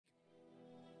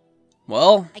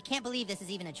Well, I can't believe this is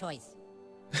even a choice.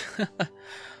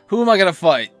 who am I gonna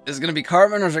fight? Is it gonna be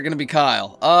Cartman or is it gonna be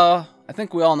Kyle? I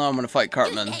think we all know I'm gonna fight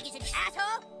Cartman. Douchebag is an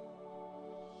asshole.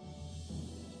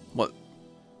 What?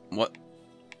 What?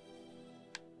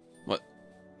 What?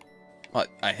 What?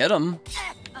 I hit him.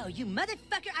 Oh, you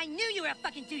motherfucker! I knew you were a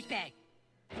fucking douchebag.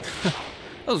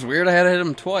 That was weird. I had to hit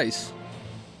him twice.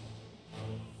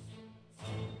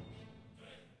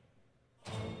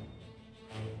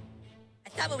 I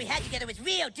thought what we had together was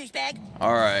real, douchebag.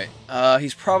 Alright.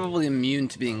 He's probably immune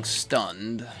to being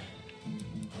stunned.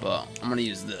 But I'm gonna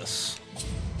use this.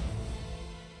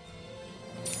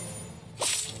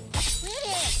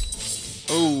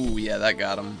 Oh, yeah, that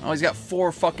got him. Oh, he's got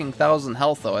 4 fucking thousand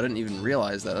health, though. I didn't even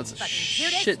realize that. That's a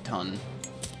shit ton.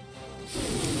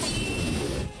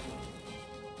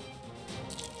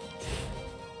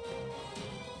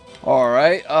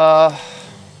 Alright,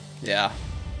 yeah.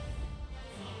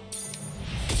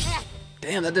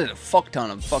 Damn, that did a fuck ton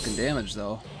of fucking damage,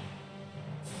 though.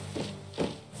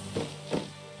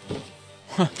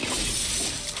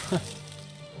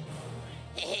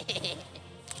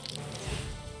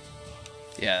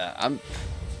 Yeah, I'm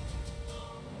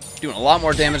doing a lot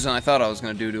more damage than I thought I was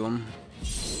gonna do to him.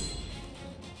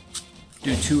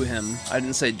 Do to him. I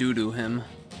didn't say do to him.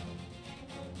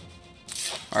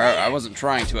 Alright, I wasn't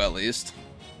trying to, at least.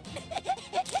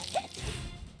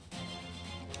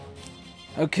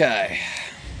 Okay.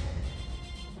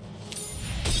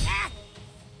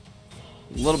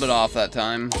 A little bit off that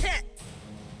time.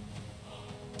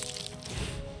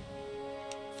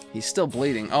 He's still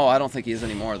bleeding. Oh, I don't think he is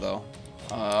anymore, though.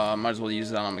 Might as well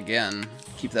use it on him again.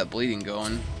 Keep that bleeding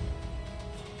going.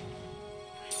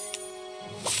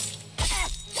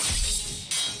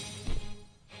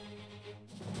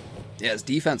 Yeah, his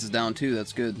defense is down, too.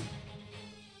 That's good.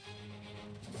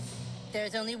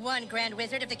 There's only one Grand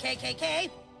Wizard of the KKK.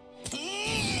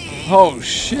 Oh,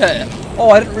 shit. Oh,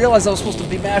 I didn't realize I was supposed to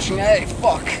be mashing A.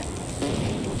 Fuck.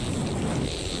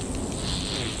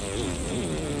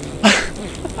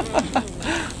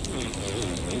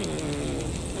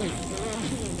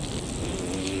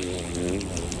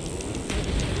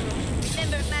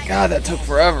 God, that took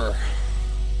forever.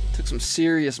 Took some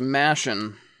serious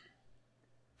mashing.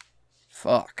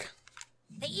 Fuck.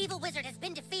 The evil wizard has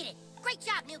been defeated. Great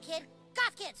job, new kid.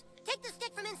 Goth kids, take the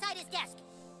stick from inside his desk.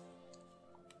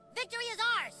 Victory is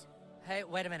ours. Hey,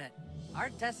 wait a minute. Our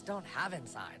desks don't have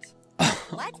insides.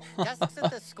 What? Desks at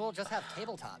this school just have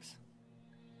tabletops.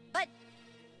 But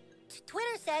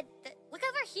Twitter said that. Look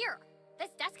over here.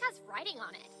 This desk has writing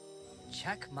on it.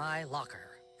 Check my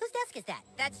locker. Whose desk is that?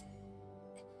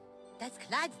 That's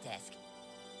Clyde's desk.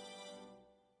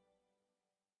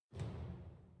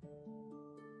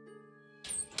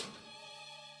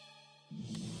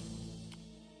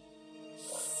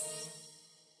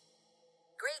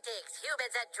 Greetings,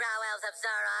 humans and drow elves of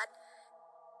Zaron.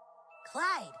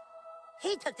 Clyde,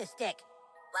 he took the stick.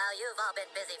 While you've all been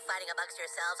busy fighting amongst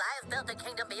yourselves, I have built a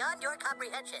kingdom beyond your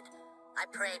comprehension. I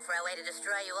prayed for a way to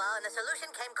destroy you all, and the solution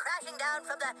came crashing down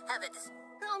from the heavens.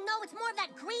 Oh no, it's more of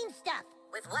that green stuff.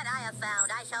 With what I have found,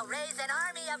 I shall raise an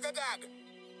army of the dead.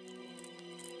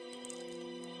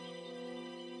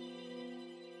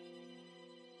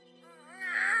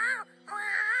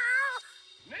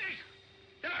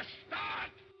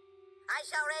 I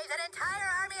shall raise an entire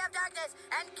army of darkness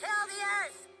and kill the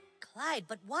Earth! Clyde,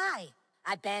 but why?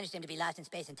 I banished him to be lost in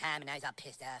space and time, and now he's all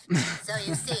pissed off. So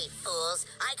you see, fools,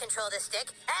 I control the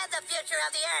stick and the future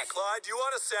of the Earth! Clyde, do you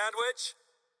want a sandwich?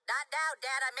 Not now,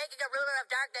 Dad. I'm making a Ruler of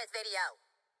Darkness video.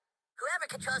 Whoever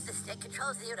controls the stick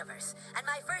controls the universe. And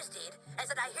my first deed is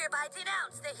that I hereby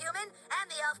denounce the human and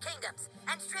the elf kingdoms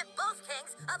and strip both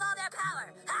kings of all their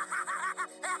power.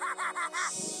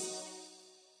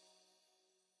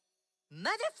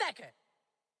 Motherfucker!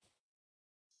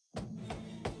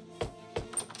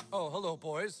 Oh, hello,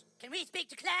 boys. Can we speak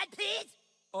to Clyde, please?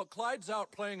 Oh, Clyde's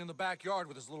out playing in the backyard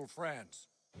with his little friends.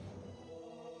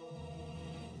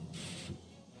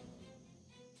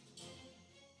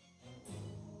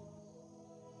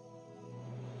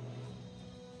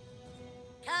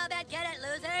 Come and get it,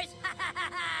 losers!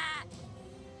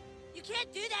 You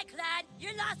can't do that, Clyde!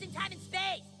 You're lost in time and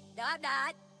space! No, I'm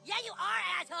not. Yeah, you are,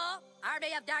 asshole!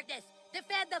 Army of Darkness,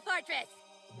 defend the fortress!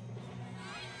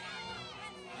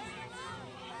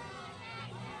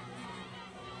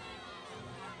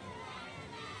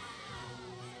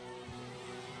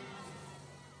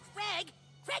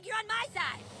 Craig, you're on my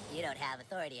side! You don't have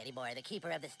authority anymore. The Keeper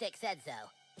of the Stick said so.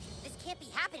 This can't be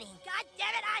happening. God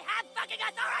damn it, I have fucking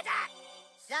authority!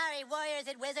 Sorry, warriors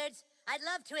and wizards. I'd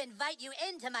love to invite you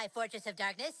into my Fortress of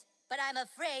Darkness, but I'm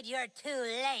afraid you're too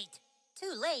late.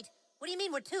 Too late? What do you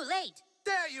mean we're too late?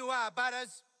 There you are,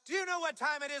 Butters. Do you know what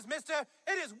time it is, mister?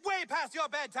 It is way past your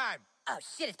bedtime. Oh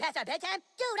shit, it's past our bedtime?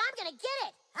 Dude, I'm gonna get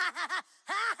it.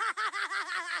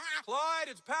 Clyde,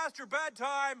 it's past your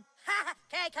bedtime.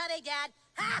 Okay, coming, Dad.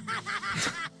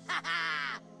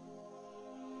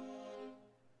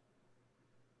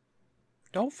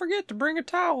 Don't forget to bring a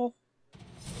towel.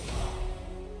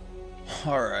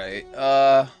 Alright,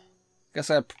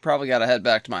 guess I probably gotta head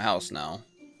back to my house now.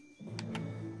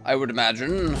 I would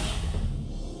imagine.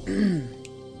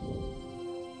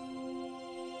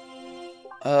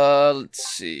 Let's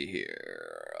see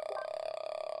here.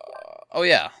 Oh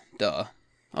yeah, duh.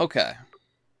 Okay.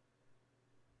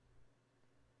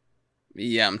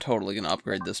 Yeah, I'm totally gonna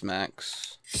upgrade this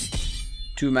max.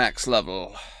 To max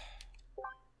level.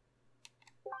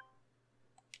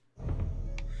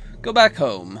 Go back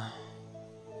home.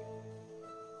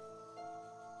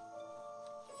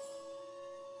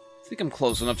 I think I'm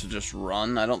close enough to just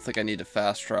run. I don't think I need to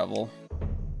fast travel.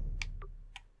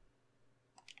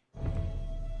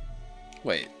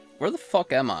 Wait, where the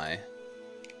fuck am I?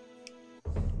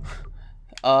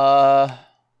 Oh,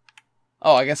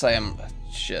 I guess I am.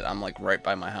 Shit, I'm like right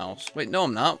by my house. Wait, no,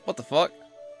 I'm not. What the fuck?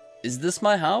 Is this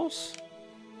my house?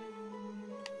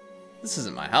 This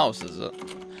isn't my house, is it?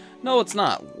 No, it's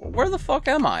not. Where the fuck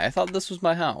am I? I thought this was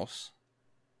my house.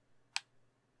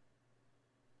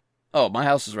 Oh, my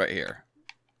house is right here.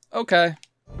 Okay.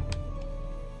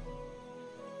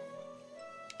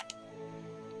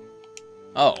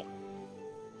 Oh.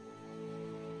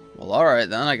 Well, alright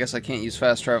then. I guess I can't use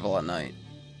fast travel at night.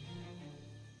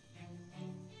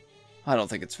 I don't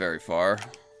think it's very far.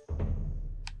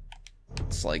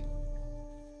 It's like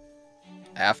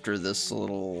after this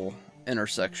little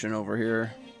intersection over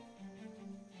here.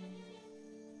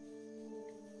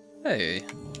 Hey.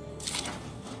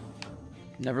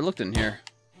 Never looked in here.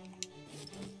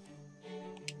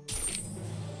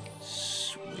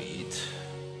 Sweet.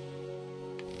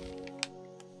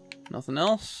 Nothing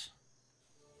else?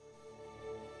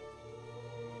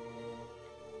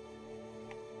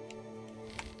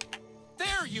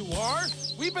 There you are!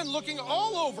 We've been looking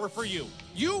all over for you.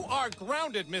 You are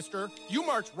grounded, mister. You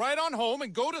march right on home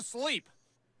and go to sleep.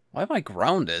 Why am I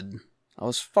grounded? I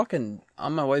was fucking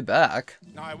on my way back.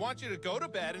 Now I want you to go to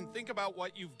bed and think about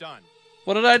what you've done.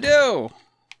 What did I do?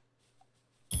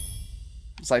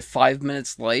 Was I 5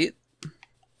 minutes late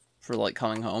for like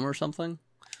coming home or something?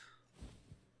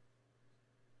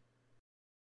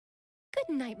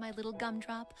 Good night, my little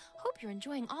gumdrop. Hope you're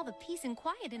enjoying all the peace and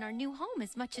quiet in our new home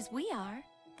as much as we are.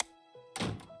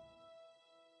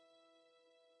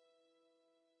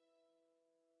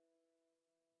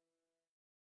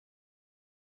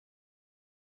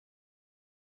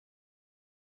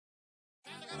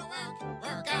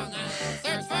 We're gonna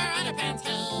search for underpants,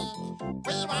 hey.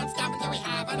 We won't stop until we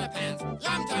have underpants.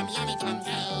 Yum, tum, yummy, tum,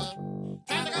 hey.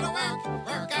 Time to go to work.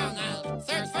 We're gonna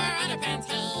search for underpants,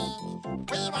 hey.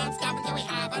 We won't stop until we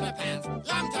have underpants.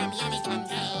 Yum, tum, yummy, tum,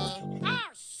 hey. Oh,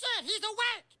 shit, he's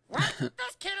awake. What?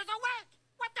 This kid is awake.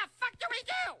 What the fuck do we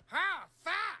do? Oh,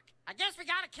 fuck. I guess we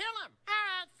gotta kill him. All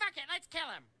right, fuck it, let's kill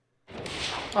him.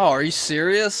 Oh, are you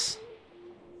serious?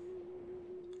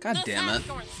 God damn it.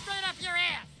 Going straight up your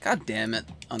ass. God damn it,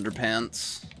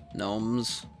 underpants.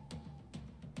 Gnomes.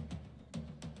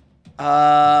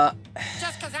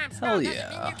 Just 'cause I'm hell small doesn't yeah.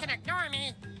 mean you can ignore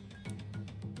me.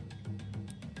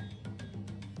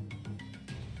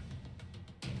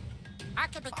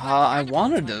 I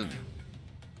wanted to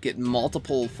get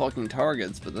multiple fucking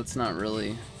targets, but that's not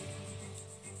really...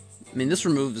 I mean, this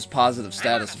removes positive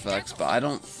status effects, but I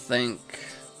don't think...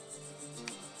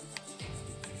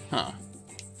 Huh.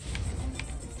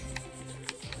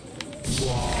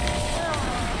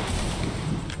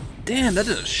 Damn, that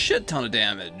did a shit ton of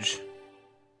damage.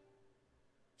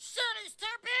 Shit, he's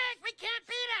too big! We can't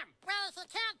beat him! Well, if you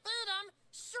can't beat him,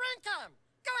 shrink him!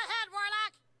 Go ahead,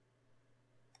 Warlock!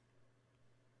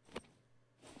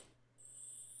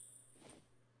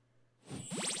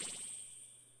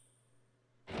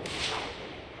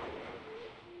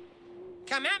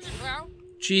 Come at me, bro!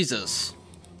 Jesus.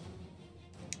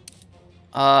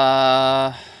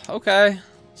 Okay.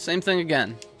 Same thing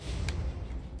again.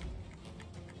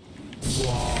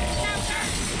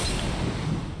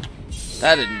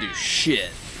 That didn't do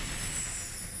shit.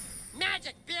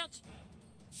 Magic, bitch!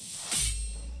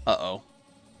 Uh-oh.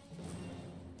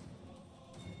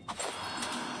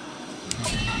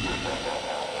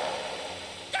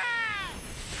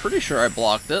 Pretty sure I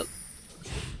blocked it.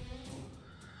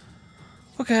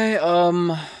 Okay,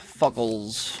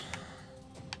 fuckles.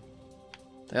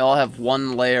 They all have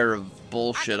one layer of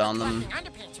bullshit on them.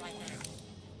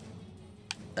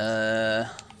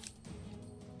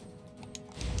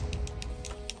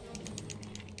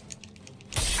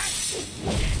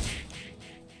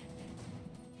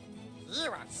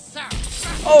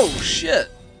 Oh, shit!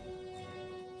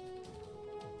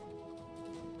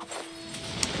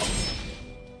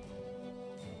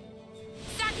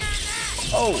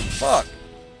 Oh, fuck!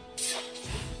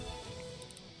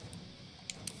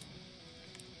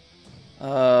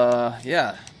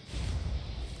 Yeah.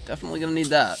 Definitely gonna need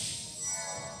that.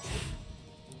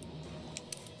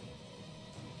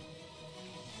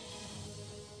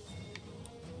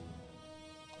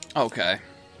 Okay.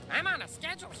 I'm on a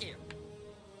schedule here.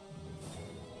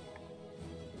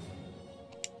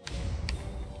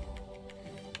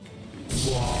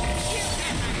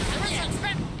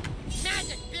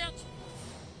 Magic, bitch!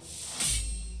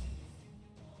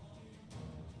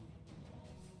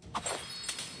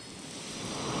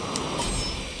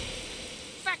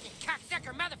 Fucking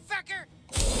cocksucker, motherfucker!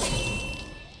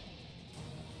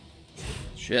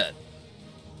 Shit.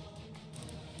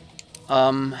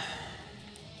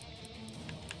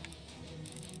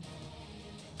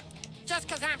 Just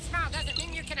because I'm small doesn't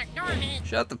mean you can ignore me.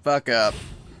 Shut the fuck up.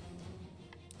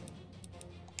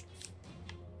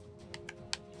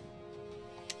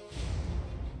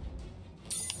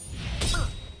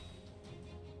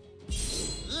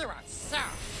 You are so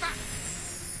fucked.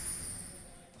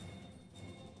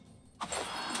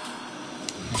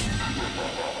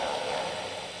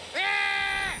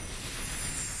 Ah!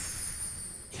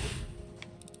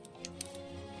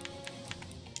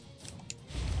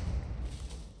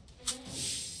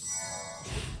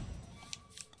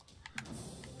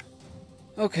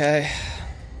 Okay.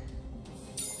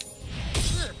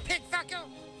 You pig fucker!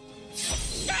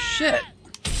 Shit.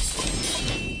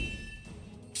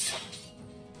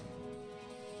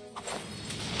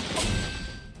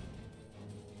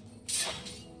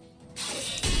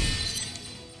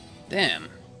 Damn.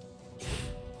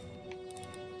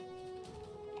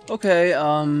 Okay,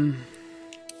 I'll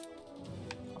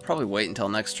probably wait until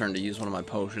next turn to use one of my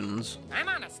potions. I'm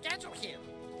on a schedule here.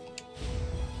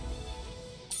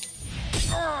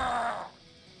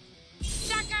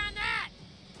 Suck on that!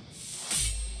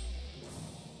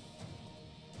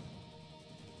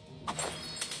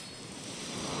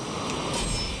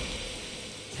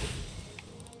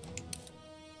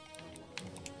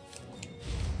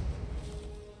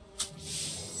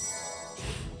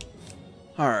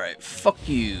 Alright, fuck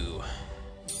you.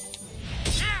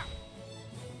 Ow!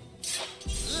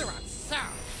 You are so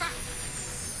fucked.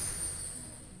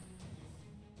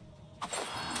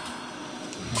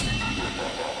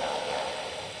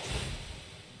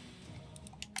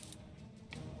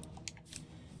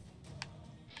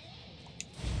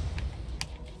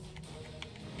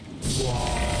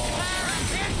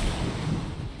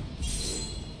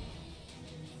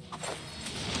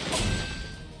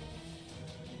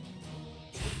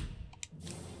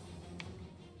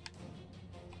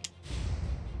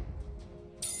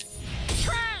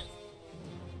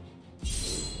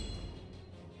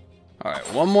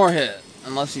 Alright, one more hit.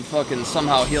 Unless he fucking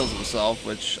somehow heals himself,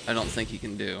 which I don't think he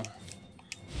can do.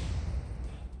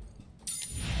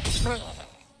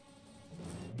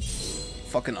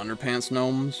 Fucking underpants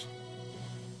gnomes.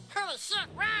 Holy shit,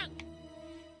 run!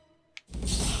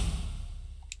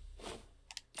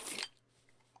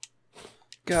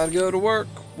 Gotta go to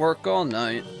work, work all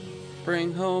night.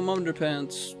 Bring home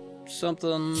underpants,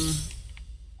 something.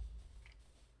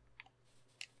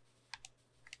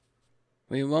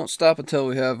 We won't stop until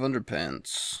we have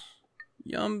underpants.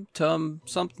 Yum tum,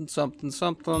 something, something,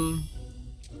 something.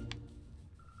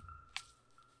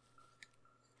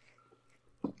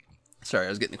 Sorry, I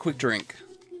was getting a quick drink.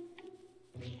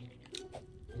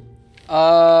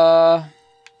 I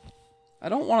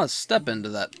don't want to step into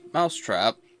that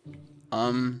mousetrap.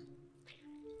 Oh,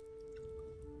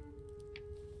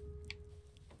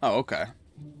 okay.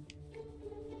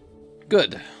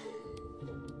 Good.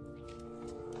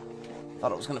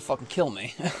 Thought it was gonna fucking kill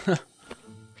me.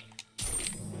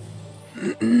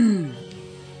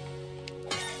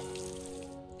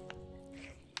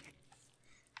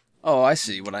 Oh, I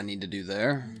see what I need to do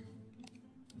there.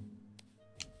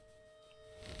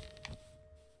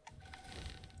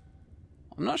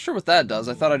 I'm not sure what that does.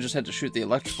 I thought I just had to shoot the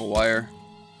electrical wire.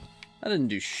 That didn't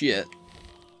do shit.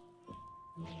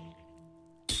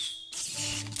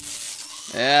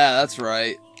 Yeah, that's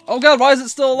right. Oh god, why is it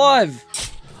still alive?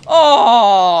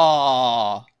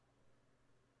 Oh!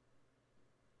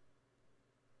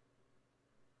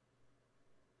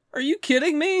 Are you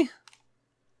kidding me?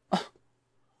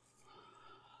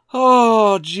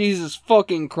 Oh, Jesus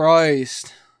fucking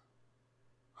Christ.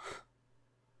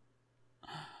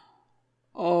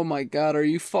 Oh my god, are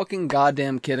you fucking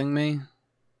goddamn kidding me?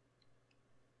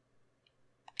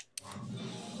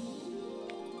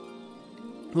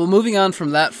 Well, moving on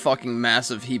from that fucking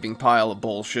massive heaping pile of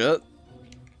bullshit,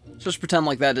 let's just pretend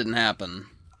like that didn't happen.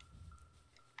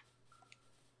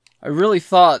 I really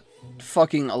thought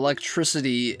fucking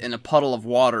electricity in a puddle of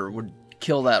water would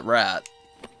kill that rat.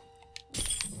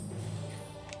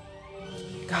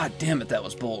 God damn it, that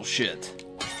was bullshit.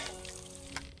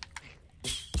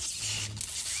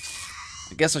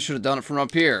 I guess I should have done it from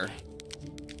up here.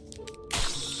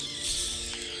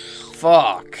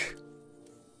 Fuck.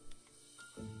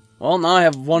 Well, now I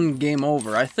have one game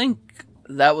over. I think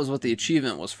that was what the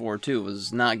achievement was for, too,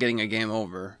 was not getting a game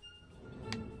over.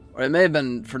 Or it may have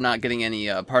been for not getting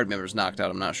any party members knocked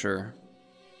out, I'm not sure.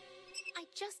 I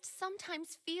just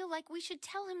sometimes feel like we should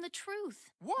tell him the truth.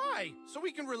 Why? So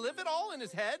we can relive it all in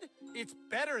his head? It's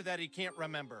better that he can't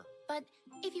remember. But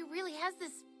if he really has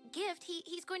this gift,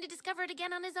 he's going to discover it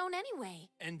again on his own anyway.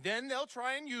 And then they'll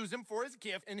try and use him for his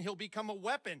gift, and he'll become a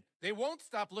weapon. They won't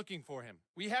stop looking for him.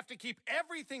 We have to keep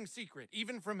everything secret,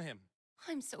 even from him.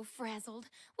 I'm so frazzled.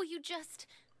 Will you just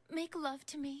make love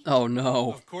to me? Oh,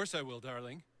 no. Of course I will,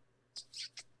 darling.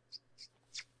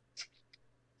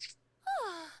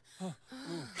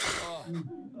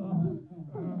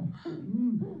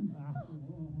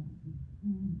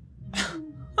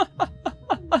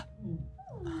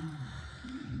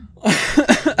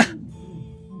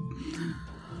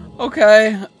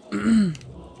 Okay.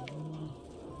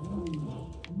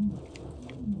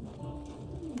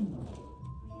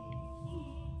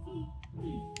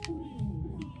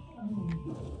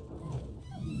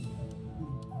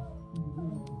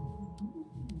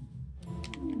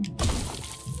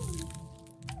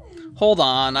 Hold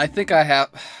on, I think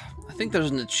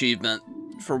there's an achievement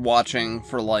for watching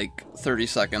for like 30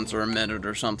 seconds or a minute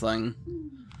or something.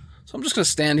 So I'm just gonna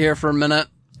stand here for a minute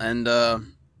and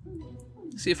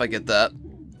see if I get that.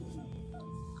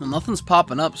 Well, nothing's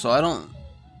popping up, so I don't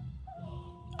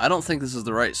think this is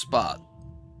the right spot.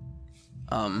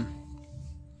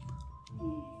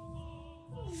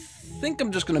 Think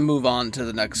I'm just gonna move on to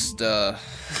the next to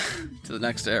the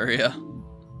next area.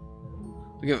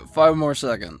 I'll give it 5 more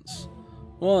seconds.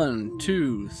 1,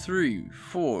 2, 3,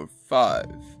 4, 5.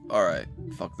 Alright,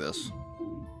 fuck this.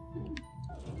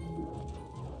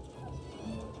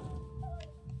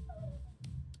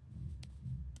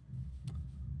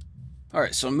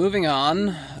 Alright, so moving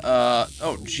on.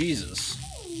 Oh, Jesus.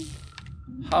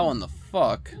 How in the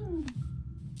fuck?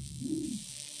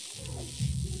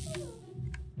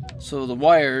 So the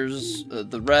wires,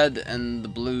 the red and the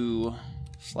blue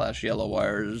 / yellow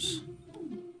wires.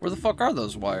 Where the fuck are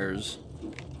those wires?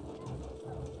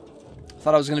 I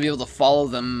thought I was gonna be able to follow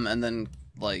them and then,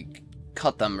 like,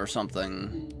 cut them or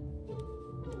something.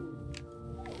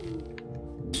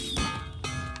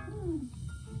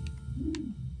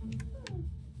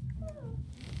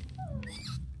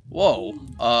 Whoa.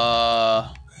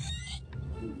 Huh.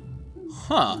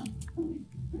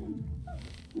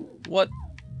 What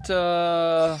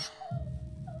the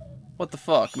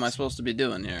fuck am I supposed to be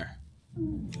doing here?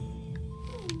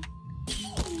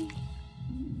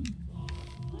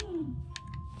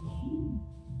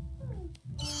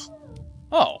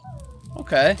 Oh,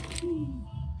 okay.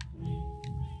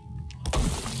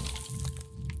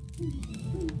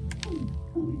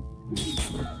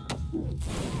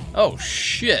 Oh,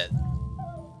 shit.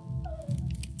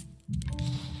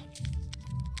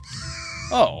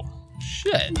 Oh,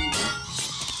 shit.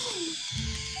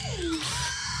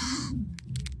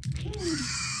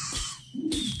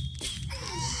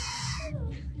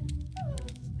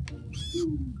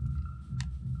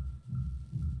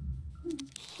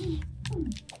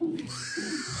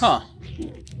 Huh.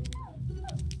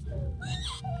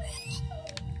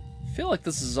 I feel like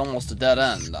this is almost a dead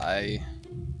end. I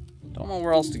don't know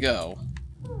where else to go.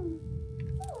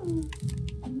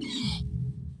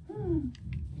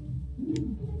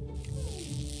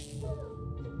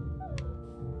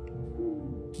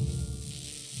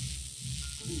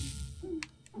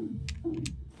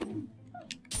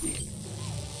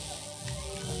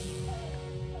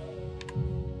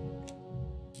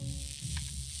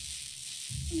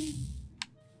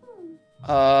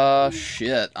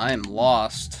 Shit, I am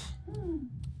lost.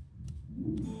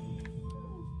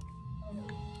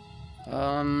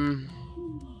 I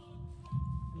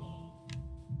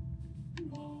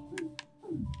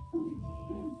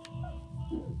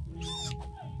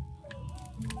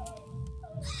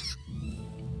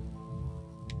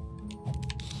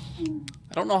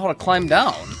don't know how to climb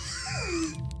down.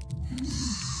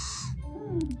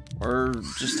 Or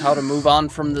just how to move on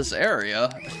from this area.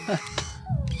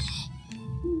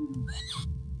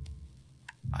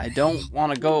 I don't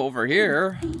want to go over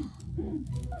here.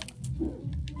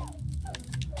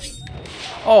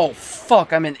 Oh,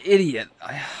 fuck, I'm an idiot.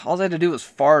 All I had to do was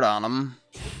fart on him.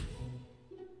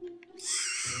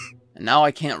 And now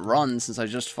I can't run since I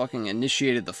just fucking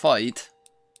initiated the fight.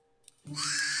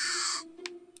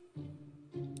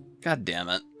 God damn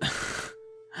it.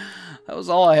 That was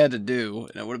all I had to do,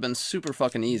 and it would have been super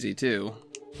fucking easy, too.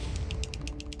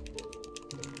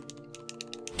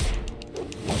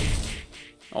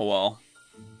 Oh well.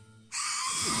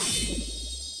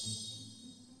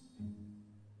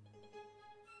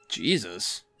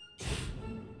 Jesus.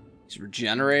 He's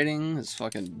regenerating, his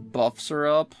fucking buffs are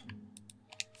up.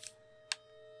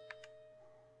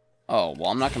 Oh,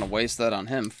 well, I'm not gonna waste that on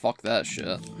him. Fuck that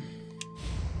shit.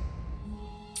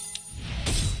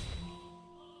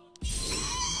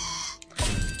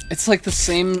 It's like the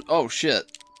same... Oh,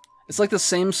 shit. It's like the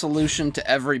same solution to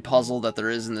every puzzle that there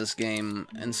is in this game,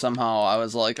 and somehow I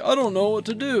was like, I don't know what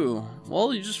to do.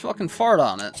 Well, you just fucking fart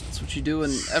on it. That's what you do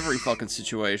in every fucking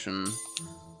situation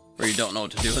where you don't know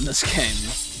what to do in this game.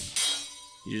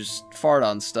 You just fart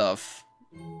on stuff.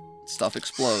 Stuff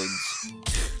explodes.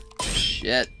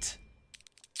 Shit.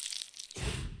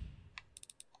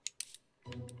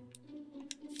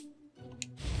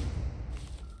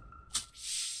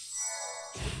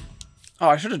 Oh,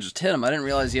 I should have just hit him. I didn't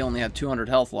realize he only had 200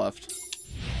 health left.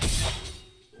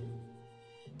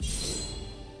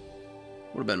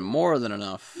 Would have been more than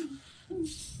enough.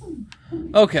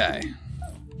 Okay.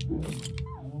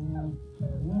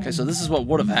 Okay, so this is what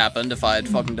would have happened if I had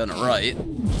fucking done it right.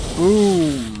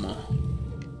 Boom!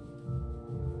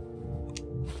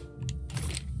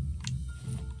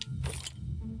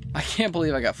 I can't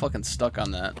believe I got fucking stuck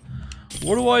on that.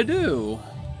 What do I do?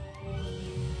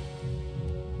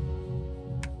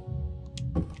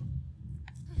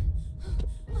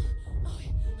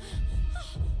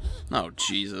 Oh,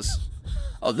 Jesus.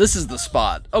 Oh, this is the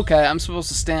spot. Okay, I'm supposed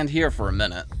to stand here for a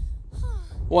minute.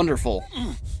 Wonderful.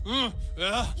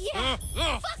 Yeah,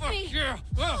 fuck me.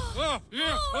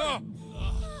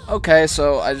 Okay,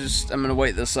 so I'm gonna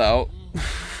wait this out.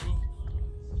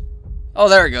 Oh,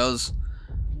 there it goes.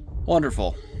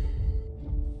 Wonderful.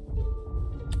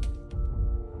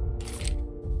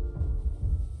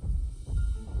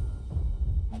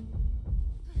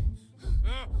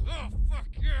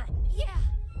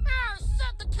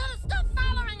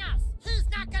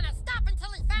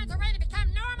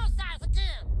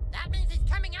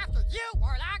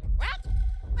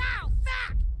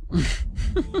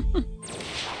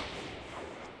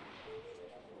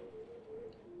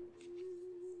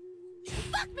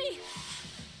 Fuck me!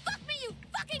 Fuck me, you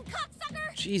fucking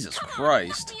cocksucker! Jesus Come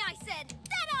Christ. on, fuck me, I said!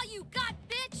 That all you got,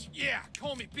 bitch? Yeah,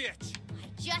 call me bitch. I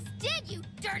just did, you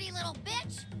dirty little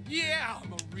bitch! Yeah,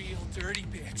 I'm a real dirty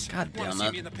bitch. God damn Wanna see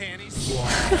it. me in the panties? No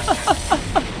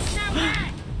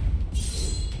way!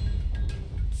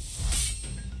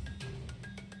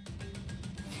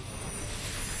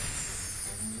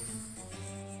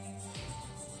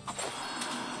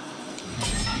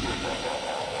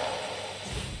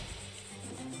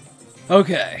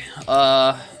 Okay,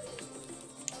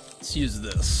 let's use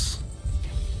this.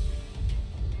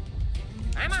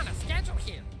 I'm on a schedule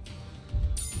here.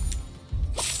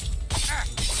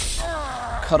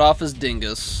 Cut off his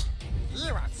dingus.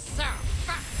 You are so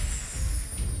fucked.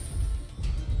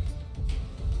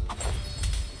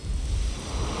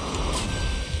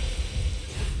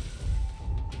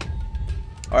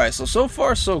 Alright, so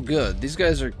far so good. These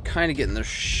guys are kind of getting their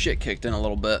shit kicked in a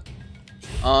little bit.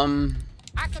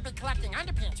 I could be collecting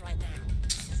underpants right now.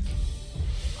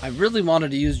 I really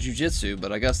wanted to use jujitsu,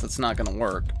 but I guess that's not gonna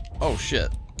work. Oh shit.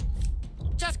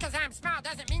 Just because I'm small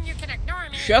doesn't mean you can ignore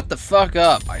me. Shut the fuck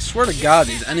up. I swear to God,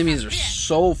 these enemies are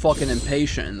so fucking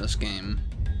impatient in this game.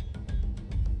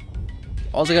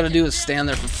 All I gotta do is stand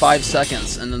there for 5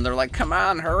 seconds, and then they're like, come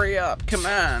on, hurry up. Come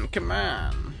on, come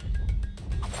on.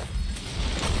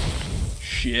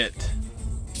 Shit.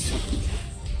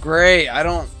 Great, I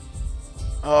don't...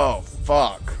 Oh,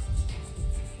 fuck.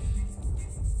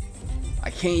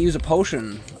 I can't use a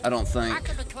potion, I don't think. I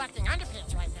could be collecting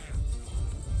underpants right now.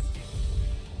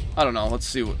 I don't know, let's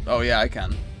see what... Oh, yeah, I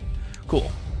can.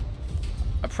 Cool.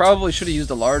 I probably should have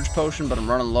used a large potion, but I'm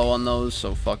running low on those,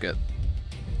 so fuck it.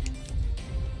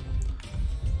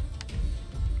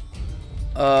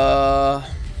 I'm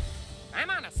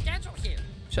on a schedule here.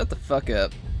 Shut the fuck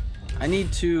up. I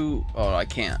need to... Oh, I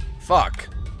can't. Fuck.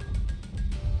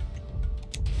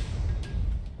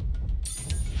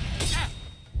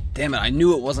 Damn it, I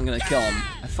knew it wasn't gonna kill him.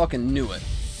 I fucking knew it.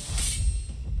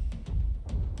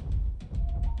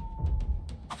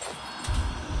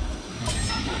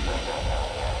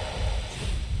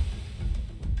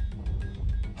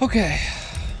 Okay.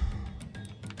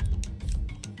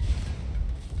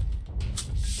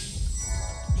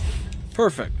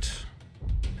 Perfect.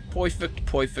 Perfect.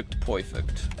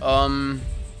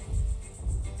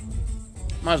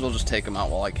 Might as well just take him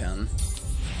out while I can.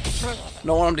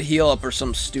 Don't want him to heal up or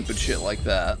some stupid shit like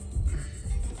that.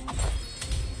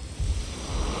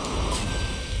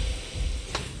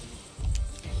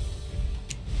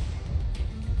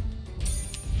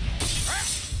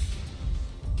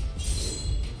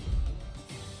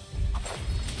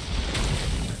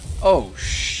 Oh,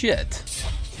 shit.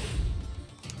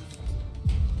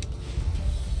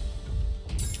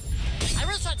 I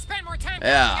wish I'd spend more time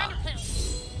Yeah. with the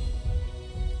underpants.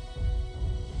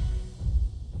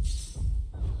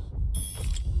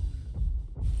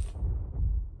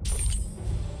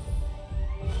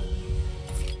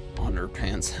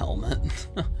 Underpants helmet.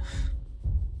 I'm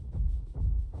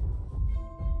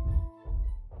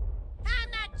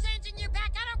not changing you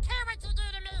back. I don't care what you do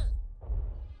to me.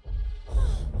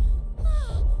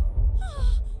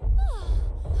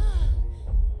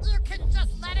 You couldn't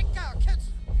just let it go, could you?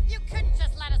 You couldn't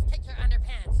just let us take your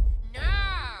underpants. No!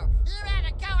 You had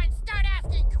to go and start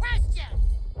asking questions!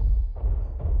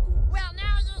 Well,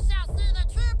 now you shall see the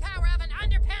true power of an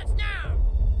underpants now!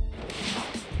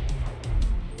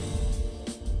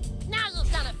 Now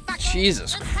you've done it, fucker!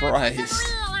 Jesus It's time for Christ.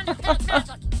 some real underpants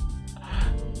magic!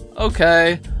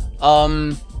 Okay.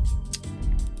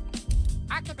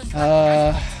 I could be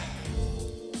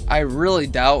I really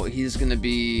doubt he's gonna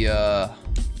be,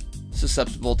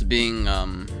 susceptible to being,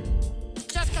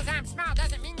 just because I'm small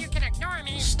doesn't mean you can ignore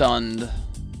me! stunned.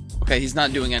 Okay, he's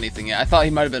not doing anything yet. I thought he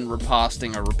might have been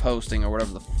reposting or reposting or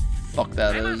whatever the fuck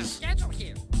that I'm on a is. schedule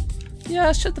here!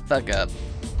 Yeah, shut the fuck up.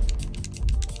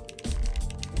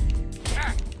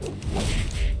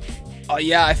 Oh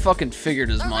yeah, I fucking figured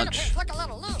as Those much. underpants look a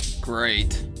little loose!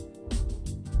 Great.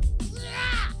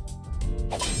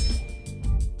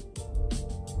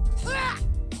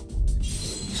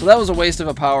 So that was a waste of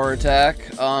a power attack.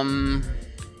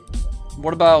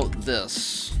 What about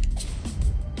this?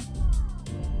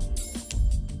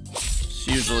 It's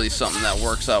usually something that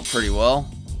works out pretty well.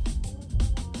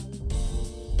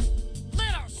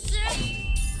 Little shit!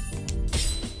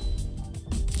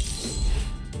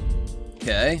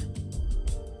 Okay.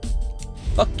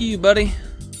 Fuck you, buddy.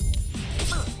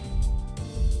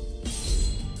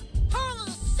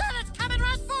 Holy shit, it's coming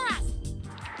right for us!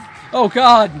 Oh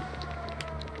god!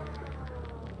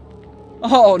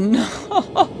 Oh no!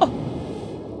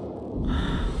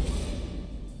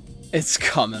 It's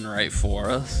coming right for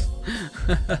us.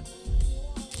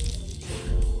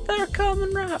 They're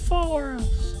coming right for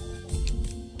us.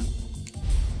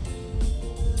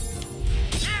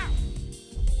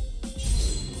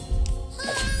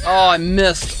 Oh, I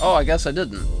missed. Oh, I guess I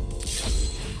didn't.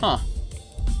 Huh.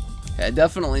 Okay, I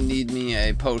definitely need me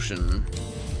a potion.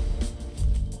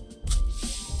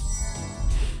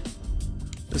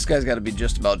 This guy's got to be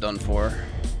just about done for.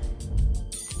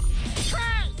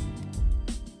 Christ!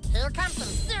 Here comes some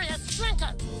serious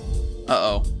shrinking!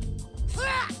 Uh-oh.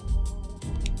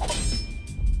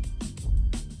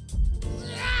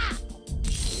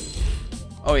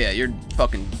 Oh yeah, you're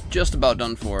fucking just about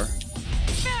done for.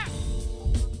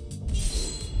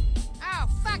 Oh,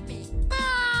 fuck me!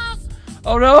 Balls!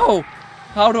 Oh no!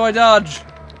 How do I dodge?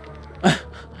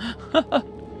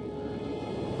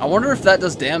 I wonder if that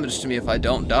does damage to me if I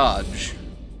don't dodge.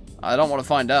 I don't want to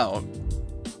find out.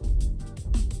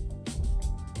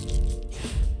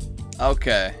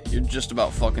 Okay, you're just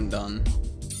about fucking done.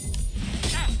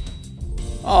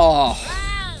 Oh.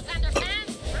 Rise,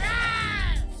 underpants!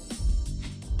 Rise!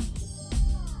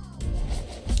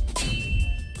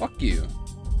 Fuck you.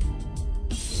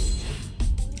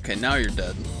 Okay, now you're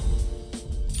dead.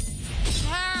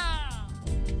 Ah.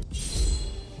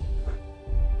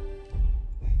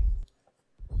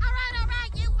 All right,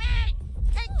 you win!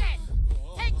 Take this!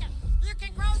 Take it! You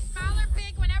can grow small or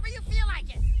big whenever you feel like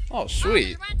it! Oh,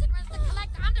 sweet. All we wanted was to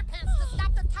collect underpants to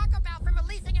stop the Taco Bell from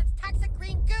releasing its toxic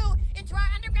green goo into our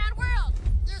underground world!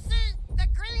 You see, the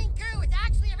green goo is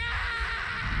actually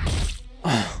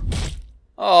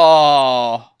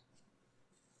Oh.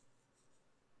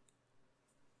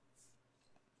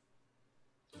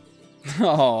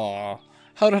 Oh.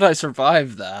 How did I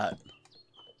survive that?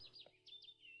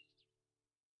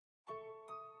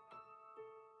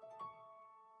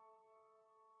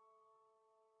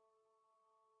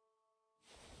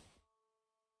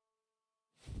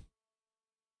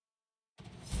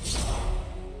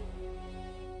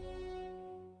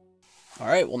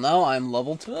 Alright, well now I'm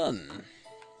level 10.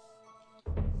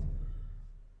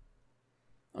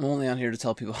 I'm only on here to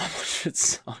tell people how much it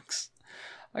sucks.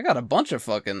 I got a bunch of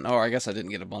fucking... Oh, I guess I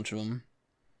didn't get a bunch of them.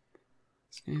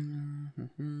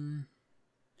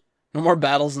 No more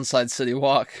battles inside City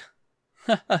Walk.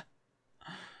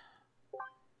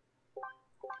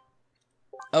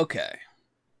 Okay.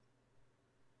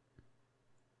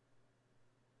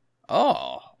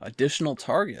 Oh, additional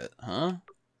target, huh?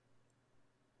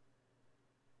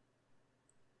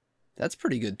 That's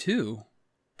pretty good too.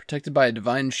 Protected by a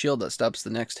divine shield that stops the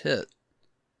next hit.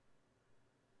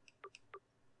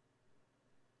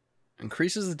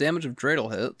 Increases the damage of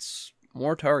dreidel hits.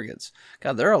 More targets.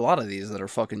 God, there are a lot of these that are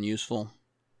fucking useful.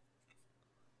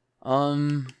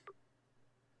 Oh,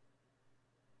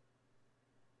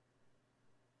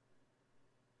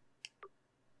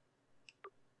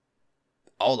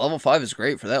 level 5 is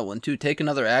great for that one too. Take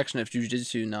another action if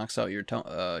Jujutsu knocks out your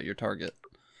target.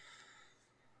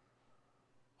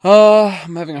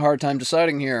 I'm having a hard time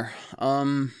deciding here.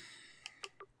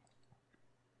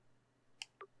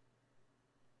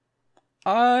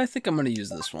 I think I'm gonna use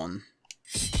this one.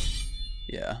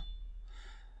 Yeah.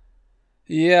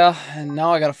 Yeah, and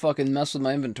now I gotta fucking mess with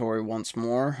my inventory once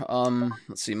more.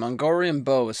 Let's see, Mongolian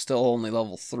bow is still only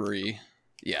level 3.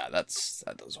 Yeah, that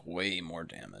does way more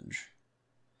damage.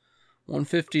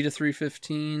 150 to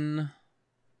 315.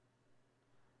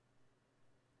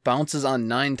 Bounces on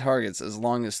 9 targets as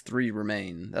long as 3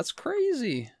 remain. That's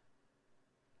crazy.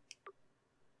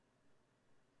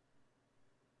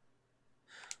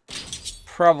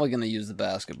 Probably gonna use the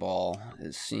basketball.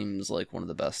 It seems like one of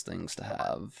the best things to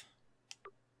have.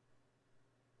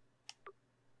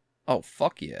 Oh,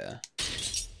 fuck yeah.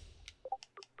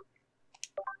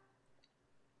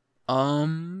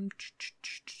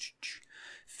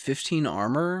 15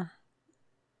 armor?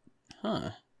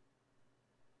 Huh.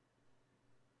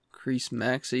 Increase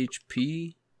max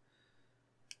HP.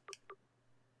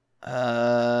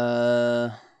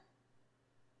 I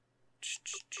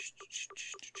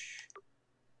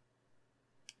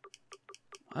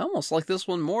almost like this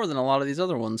one more than a lot of these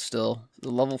other ones still. The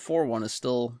level 4 one is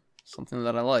still something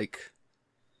that I like.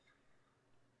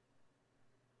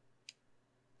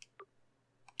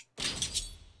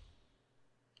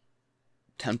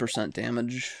 %10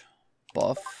 damage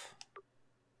buff.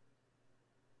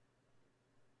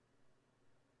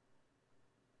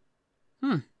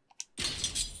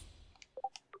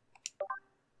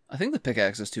 I think the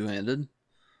pickaxe is two-handed.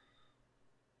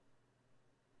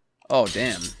 Oh,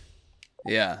 damn.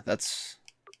 Yeah, that's...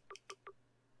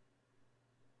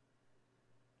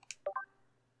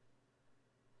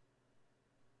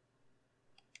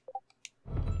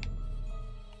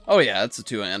 Oh yeah, it's a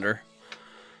two-hander.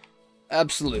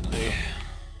 Absolutely.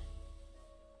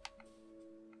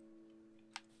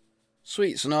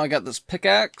 Sweet, so now I got this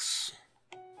pickaxe.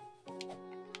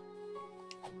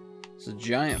 It's a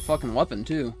giant fucking weapon,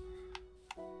 too.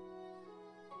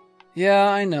 Yeah,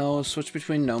 I know. Switch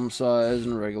between gnome size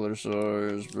and regular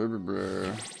size. Blah, blah,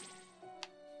 blah.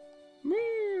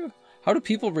 How do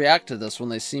people react to this when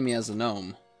they see me as a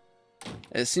gnome?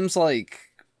 It seems like,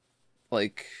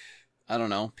 I don't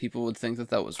know, people would think that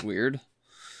that was weird.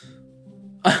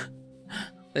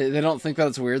 They don't think that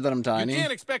it's weird that I'm tiny. You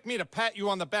can't expect me to pat you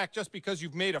on the back just because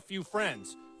you've made a few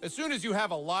friends. As soon as you have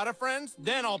a lot of friends,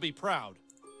 then I'll be proud.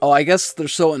 Oh, I guess they're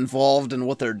so involved in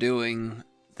what they're doing,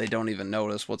 they don't even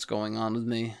notice what's going on with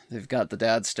me. They've got the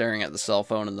dad staring at the cell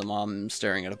phone and the mom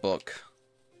staring at a book.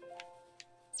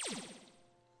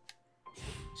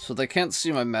 So they can't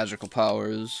see my magical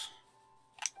powers.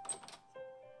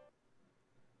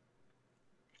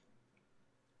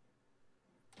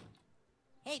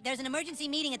 Hey, there's an emergency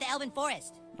meeting at the Elven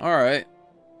Forest. Alright.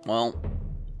 Well,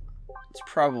 that's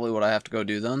probably what I have to go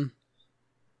do then.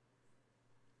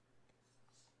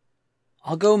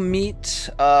 I'll go meet,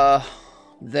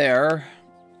 there.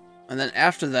 And then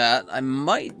after that, I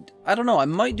don't know, I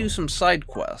might do some side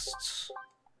quests.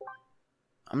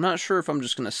 I'm not sure if I'm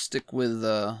just gonna stick with,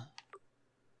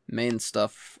 main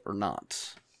stuff or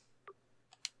not.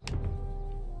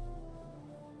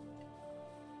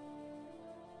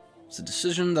 It's a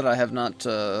decision that I have not,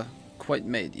 quite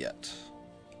made yet.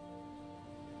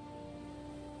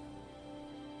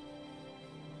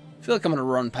 I feel like I'm gonna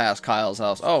run past Kyle's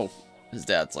house. Oh, his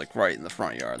dad's like right in the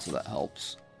front yard, so that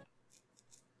helps.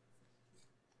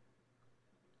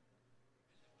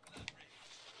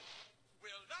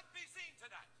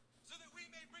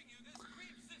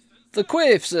 The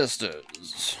Quaif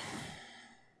Sisters.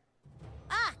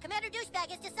 Ah, Commander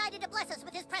Douchebag has decided to bless us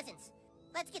with his presence.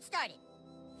 Let's get started.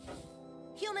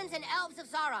 Humans and elves of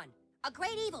Zaron, a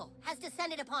great evil has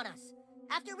descended upon us.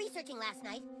 After researching last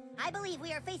night, I believe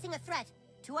we are facing a threat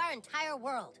to our entire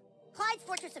world. Clyde's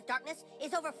Fortress of Darkness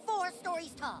is over 4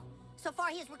 stories tall. So far,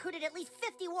 he has recruited at least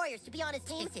 50 warriors to be on his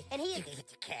team, and he is...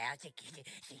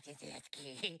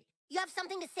 You have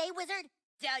something to say, wizard?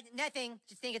 Nothing.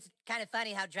 Just think it's kind of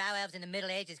funny how drow elves in the Middle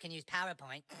Ages can use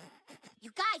PowerPoint.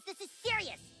 You guys, this is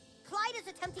serious. Clyde is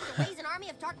attempting to raise an army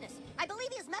of darkness. I believe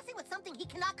he is messing with something he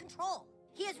cannot control.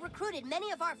 He has recruited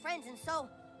many of our friends, and so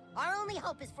our only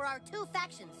hope is for our two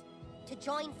factions to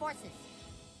join forces.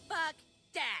 Fuck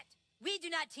that. We do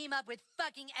not team up with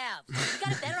fucking elves. You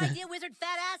got a better idea, wizard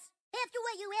fat ass? After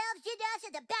what you elves did to us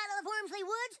at the Battle of Wormsley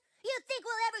Woods, you think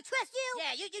we'll ever trust you?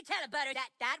 Yeah, you tell it, Butter.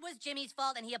 That was Jimmy's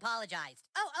fault, and he apologized.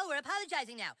 Oh, we're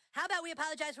apologizing now. How about we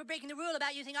apologize for breaking the rule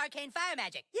about using arcane fire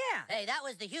magic? Yeah. Hey, that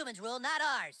was the humans' rule, not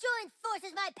ours. Join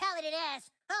forces, my paladin ass.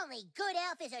 Only good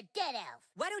elf is a dead elf.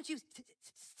 Why don't you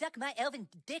suck my elven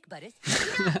dick, Butters?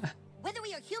 You know, whether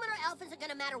we are human or elf isn't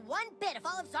gonna matter one bit if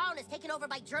all of Zaron is taken over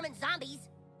by German zombies.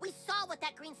 We saw what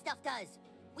that green stuff does.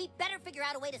 We better figure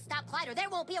out a way to stop Clyde, or there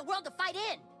won't be a world to fight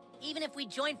in. Even if we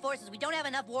join forces, we don't have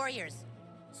enough warriors.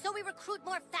 So we recruit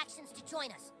more factions to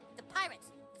join us. The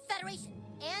Pirates, the Federation,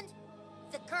 and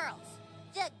the girls.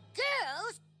 The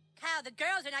girls? Kyle, the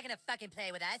girls are not gonna fucking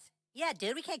play with us. Yeah,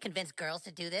 dude, we can't convince girls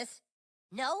to do this.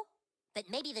 No, but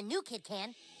maybe the new kid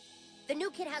can. The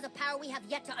new kid has a power we have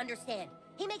yet to understand.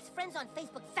 He makes friends on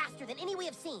Facebook faster than any we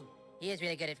have seen. He is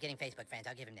really good at getting Facebook friends,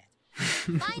 I'll give him that.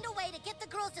 Find a way to get the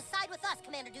girls to side with us,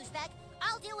 Commander Douchebag.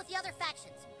 I'll deal with the other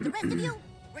factions. The rest of you,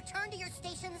 return to your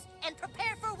stations and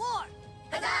prepare for war.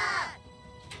 Huzzah!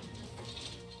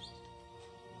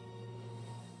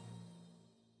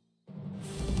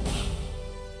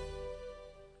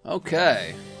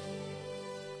 Okay.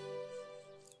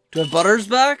 Do I have Butters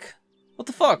back? What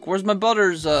the fuck? Where's my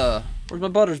Butters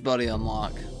buddy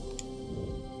unlock?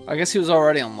 I guess he was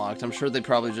already unlocked. I'm sure they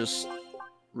probably just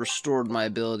restored my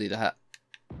ability to have...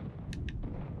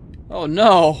 Oh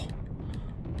no!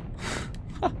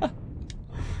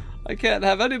 I can't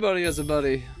have anybody as a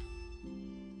buddy.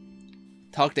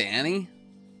 Talk to Annie?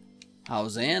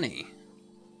 How's Annie?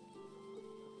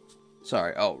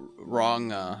 Sorry, oh,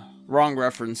 wrong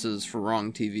references for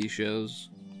wrong TV shows.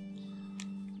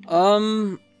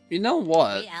 You know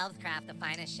what? We elves craft the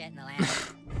finest shit in the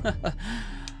land.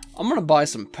 I'm gonna buy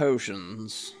some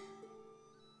potions.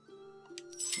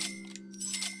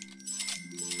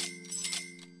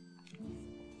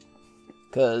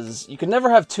 Because you can never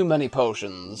have too many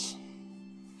potions.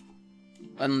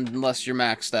 Unless you're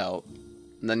maxed out.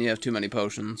 And then you have too many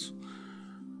potions.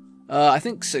 I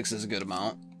think 6 is a good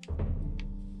amount.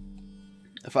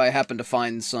 If I happen to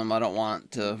find some, I don't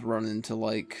want to run into,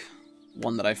 like,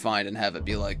 one that I find and have it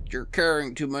be like, you're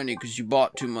carrying too many because you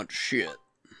bought too much shit.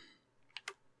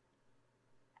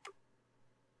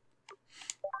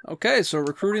 Okay, so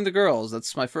recruiting the girls.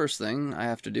 That's my first thing I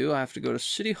have to do. I have to go to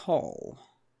City Hall.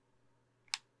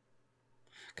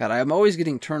 God, I'm always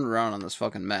getting turned around on this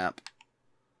fucking map.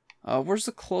 Where's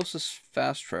the closest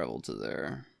fast travel to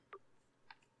there?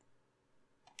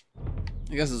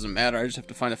 I guess it doesn't matter. I just have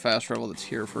to find a fast travel that's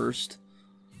here first.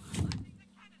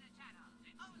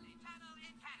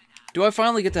 Do I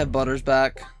finally get to have Butters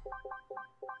back?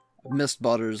 I've missed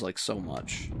Butters like so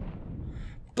much.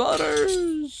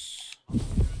 Butters!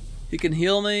 He can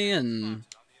heal me, and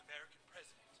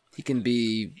he can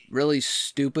be really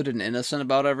stupid and innocent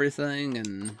about everything,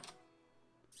 and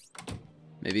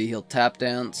maybe he'll tap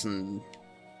dance and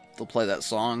they'll play that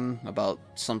song about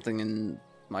something in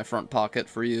my front pocket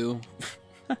for you.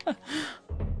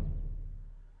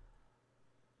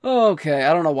 Okay,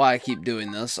 I don't know why I keep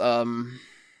doing this.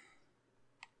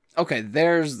 Okay,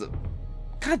 there's the...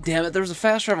 God damn it, there was a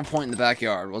fast travel point in the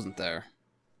backyard, wasn't there?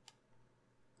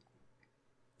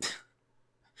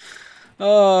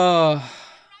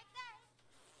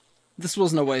 This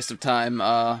wasn't a waste of time.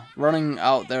 Running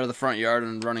out there the front yard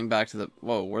and running back to the...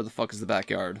 Whoa, where the fuck is the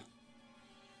backyard?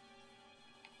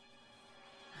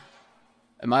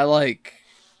 Am I like...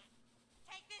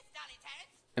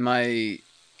 Am I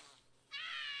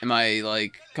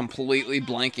like completely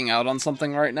blanking out on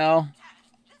something right now?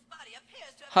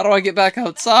 How do I get back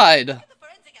outside?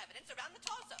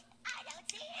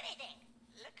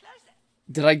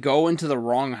 Did I go into the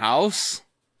wrong house?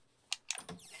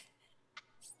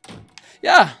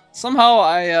 Yeah, somehow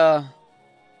I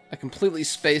completely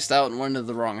spaced out and went into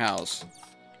the wrong house.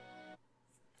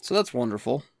 So that's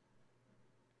wonderful.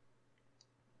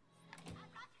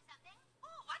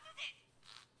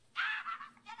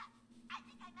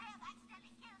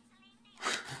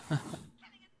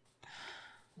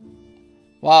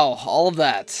 Wow, all of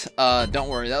that. Don't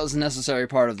worry, that was a necessary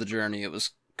part of the journey. It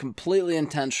was completely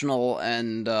intentional,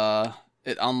 and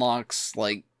it unlocks,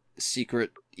 like,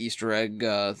 secret Easter egg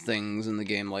things in the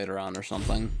game later on or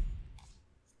something.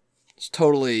 It's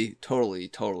totally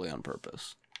on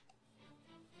purpose.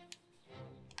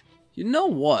 You know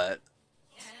what?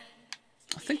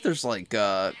 I think there's like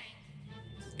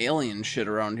alien shit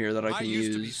around here that I can used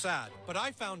use. to be sad, but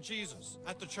I found Jesus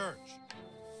at the church.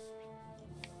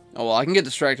 Oh well, I can get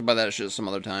distracted by that shit some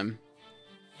other time.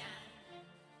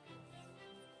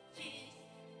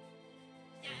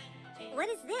 What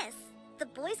is this? The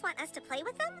boys want us to play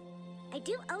with them? I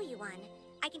do owe you one.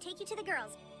 I can take you to the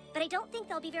girls, but I don't think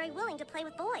they'll be very willing to play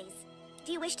with boys.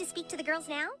 Do you wish to speak to the girls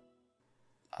now?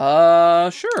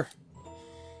 Sure.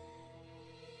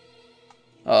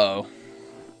 Uh-oh.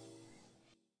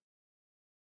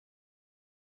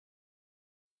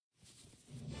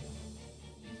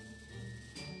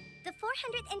 The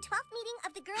 412th meeting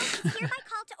of the girls is hereby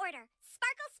called to order.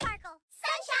 Sparkle, sparkle.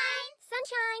 Sunshine!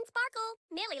 Sunshine, sparkle.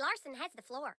 Millie Larson has the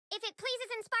floor. If it pleases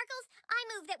and sparkles, I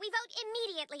move that we vote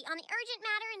immediately on the urgent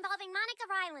matter involving Monica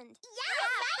Ryland. Yes,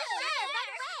 sure,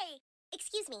 right away.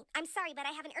 Excuse me, I'm sorry, but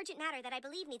I have an urgent matter that I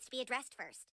believe needs to be addressed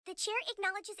first. The chair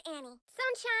acknowledges Annie.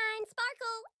 Sunshine,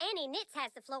 sparkle. Annie Nitz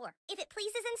has the floor. If it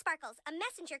pleases and sparkles, a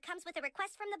messenger comes with a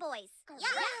request from the boys.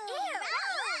 Yeah.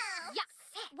 Ew. Yes.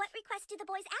 What request do the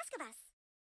boys ask of us?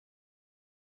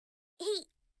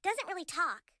 He doesn't really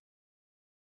talk.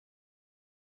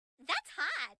 That's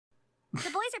hot.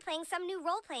 The boys are playing some new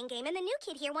role-playing game, and the new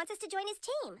kid here wants us to join his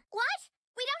team. What?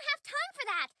 We don't have time for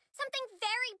that. Something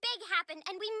very big happened,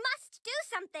 and we must do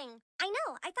something. I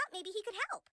know. I thought maybe he could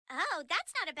help. Oh,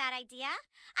 that's not a bad idea.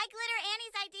 I glitter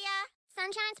Annie's idea.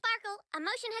 Sunshine Sparkle, a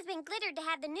motion has been glittered to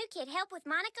have the new kid help with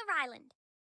Monica Ryland.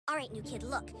 All right, new kid,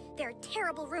 look. There are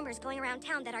terrible rumors going around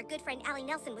town that our good friend Allie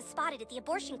Nelson was spotted at the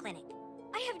abortion clinic.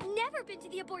 I have never been to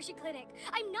the abortion clinic.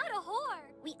 I'm not a whore.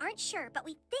 We aren't sure, but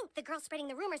we think the girl spreading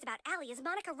the rumors about Allie is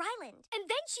Monica Ryland. And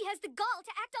then she has the gall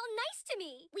to act all nice to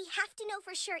me. We have to know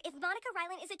for sure if Monica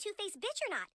Ryland is a two-faced bitch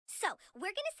or not. So,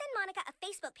 we're gonna send Monica a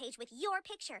Facebook page with your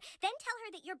picture. Then tell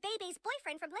her that you're Bebe's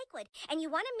boyfriend from Lakewood. And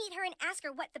you want to meet her and ask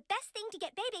her what the best thing to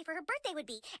get Bebe for her birthday would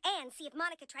be. And see if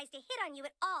Monica tries to hit on you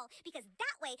at all. Because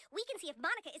that way, we can see if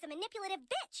Monica is a manipulative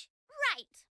bitch.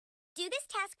 Right. Do this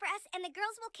task for us, and the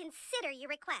girls will consider your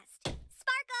request.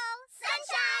 Sparkle!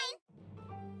 Sunshine!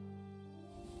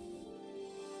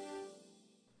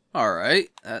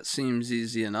 Alright, that seems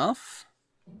easy enough.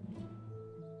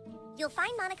 You'll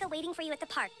find Monica waiting for you at the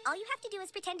park. All you have to do is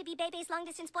pretend to be Bebe's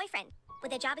long-distance boyfriend. When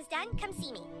the job is done, come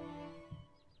see me.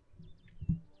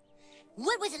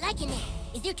 What was it like in there?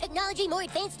 Is their technology more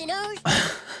advanced than ours?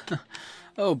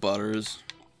 Oh, Butters.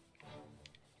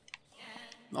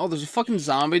 Oh, there's a fucking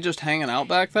zombie just hanging out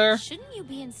back there? Shouldn't you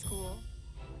be in school?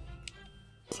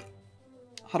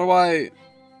 How do I...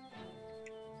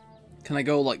 Can I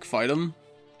go, like, fight him?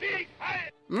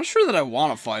 I'm not sure that I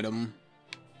want to fight him.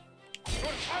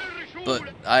 But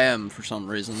I am, for some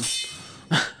reason.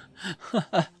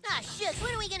 Ah, shucks,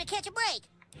 when are we gonna catch a break?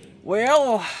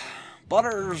 Well,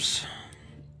 Butters...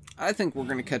 I think we're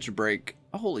gonna catch a break.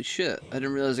 Oh, holy shit, I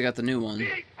didn't realize I got the new one.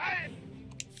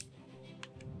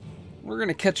 We're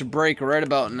gonna catch a break right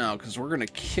about now, because we're gonna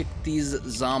kick these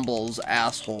zombies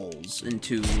assholes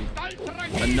into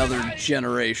another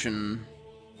generation.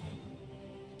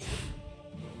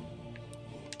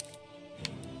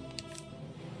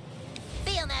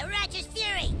 Feel my righteous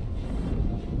fury!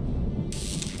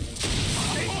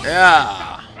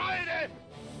 Yeah!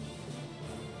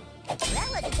 That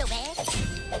wasn't so bad.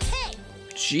 Hey!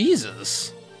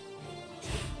 Jesus!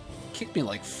 Kicked me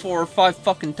like 4 or 5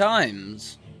 fucking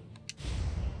times.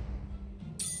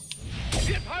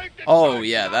 Oh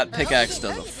yeah, that pickaxe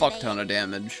does a fuck ton of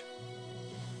damage.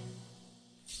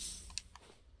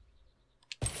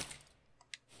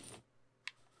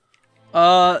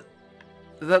 That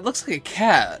looks like a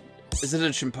cat. Is it a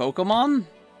Chimpokemon?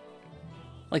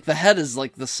 Like the head is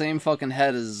like the same fucking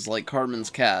head as like Cartman's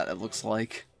cat, it looks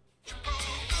like.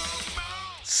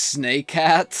 Snake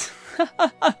cat? It's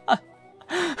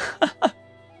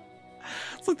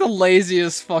like the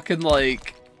laziest fucking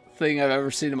like thing I've ever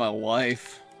seen in my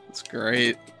life. It's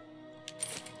great.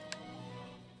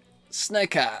 Snake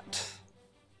cat.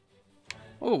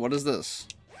 Oh, what is this?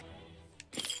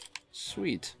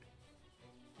 Sweet.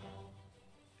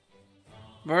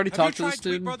 I've already talked to this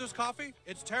dude. Have you tried Sweet Brothers coffee?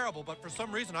 It's terrible, but for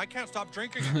some reason I can't stop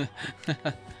drinking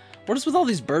it. What is with all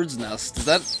these birds' nests? Does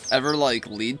that ever, like,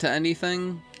 lead to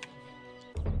anything?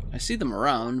 I see them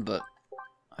around, but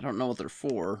I don't know what they're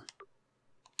for.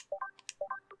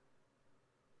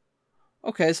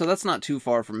 Okay, so that's not too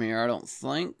far from here, I don't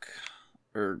think.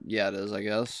 Or, yeah, it is, I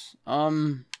guess.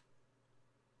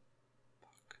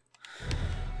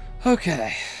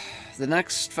 Okay. The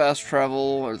next fast travel,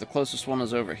 or the closest one,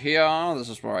 is over here. This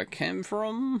is where I came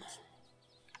from.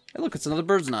 Hey, look, it's another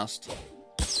bird's nest.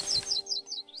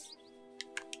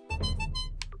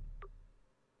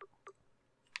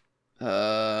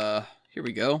 Here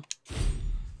we go.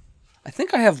 I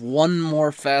think I have one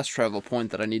more fast travel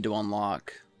point that I need to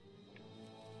unlock.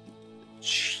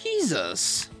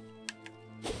 Jesus!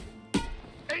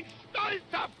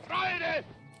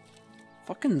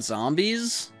 Fucking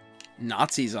zombies?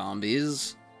 Nazi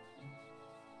zombies?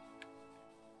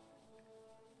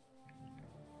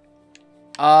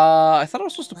 I thought I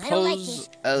was supposed to I don't like pose this.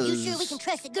 as... You sure we can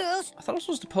trust the girls? I thought I was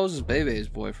supposed to pose as Bebe's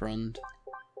boyfriend.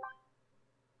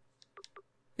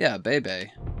 Yeah,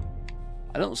 Bebe.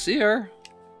 I don't see her.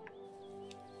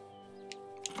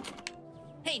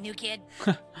 Hey, new kid.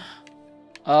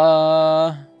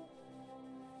 Oh.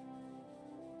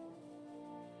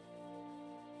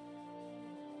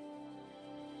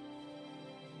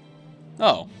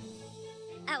 Oh,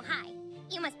 hi.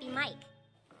 You must be Mike.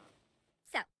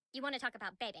 So, you want to talk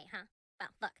about Bebe, huh? Well,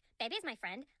 look, Bebe's my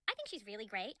friend. I think she's really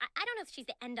great. I don't know if she's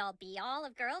the end-all, be-all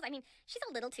of girls. I mean, she's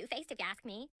a little two-faced if you ask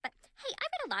me. But, hey, I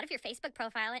read a lot of your Facebook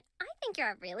profile, and I think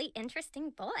you're a really interesting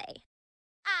boy.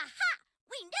 Aha!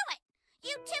 We knew it!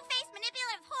 You two-faced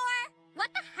manipulative whore!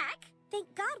 What the heck? Thank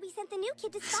God we sent the new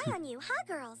kid to spy on you, huh,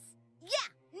 girls? Yeah!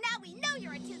 Now we know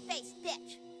you're a two-faced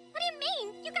bitch! What do you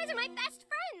mean? You guys are my best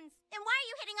friends. Then why are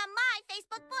you hitting on my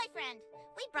Facebook boyfriend?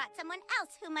 We brought someone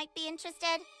else who might be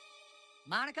interested.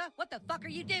 Monica, what the fuck are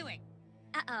you doing?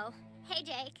 Uh-oh. Hey,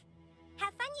 Jake.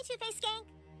 Have fun, you two-faced skank.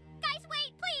 Guys,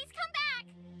 wait, please, come back.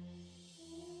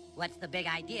 What's the big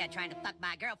idea trying to fuck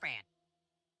my girlfriend?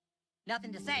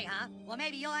 Nothing to say, huh? Well,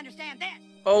 maybe you'll understand this.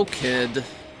 Oh, kid.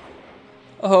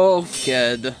 Oh,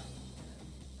 kid.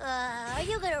 Are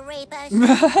you gonna rape us?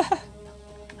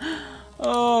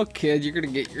 Oh, kid, you're gonna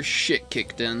get your shit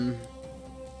kicked in.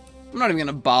 I'm not even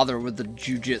gonna bother with the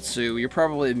jujitsu. You're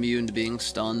probably immune to being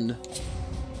stunned.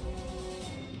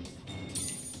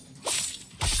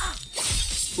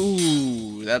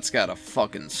 Ooh, that's got a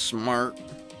fucking smart.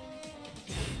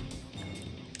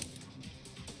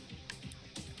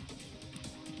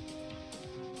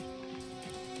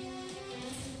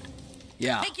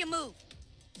 Yeah. Make your move.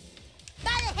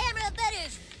 By the hammer of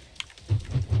butters!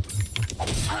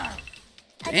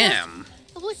 Damn.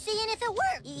 We're seeing if it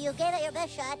works. You gave it your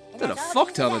best shot. And Did a that's all fuck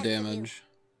we ton of asked you. damage.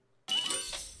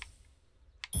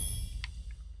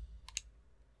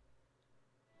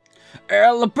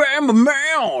 Alabama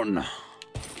man.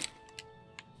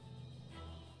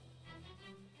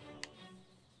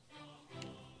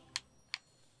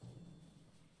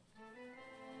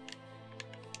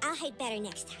 I'll hide better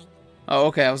next time. Oh,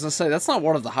 okay. I was gonna say that's not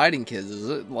one of the hiding kids, is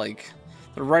it? Like,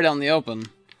 they're right out in the open.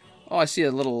 Oh, I see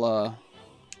a little.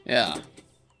 Yeah.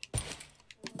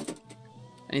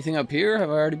 Anything up here? Have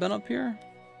I already been up here?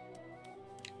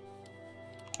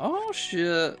 Oh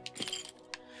shit!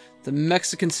 The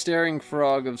Mexican staring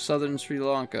frog of southern Sri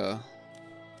Lanka.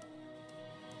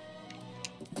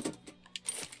 I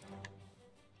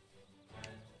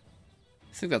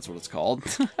think that's what it's called.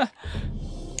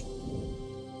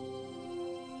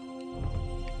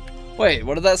 Wait,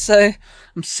 what did that say?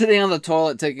 I'm sitting on the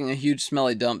toilet taking a huge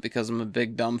smelly dump because I'm a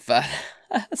big dumb fat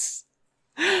ass.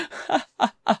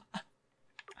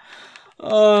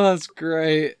 Oh, that's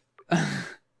great.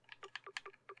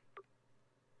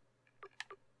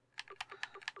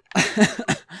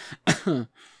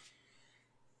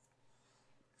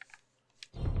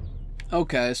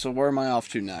 Okay, so where am I off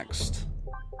to next?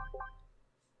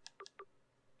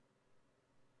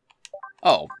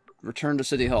 Oh, return to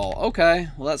City Hall. Okay,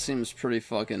 well that seems pretty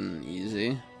fucking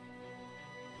easy.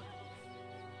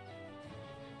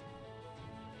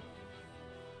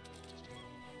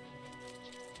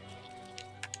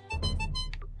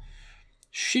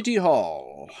 Shitty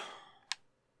Hall.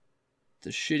 The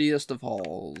shittiest of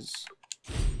halls.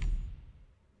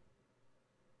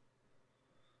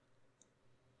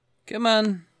 Come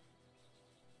on.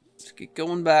 Let's get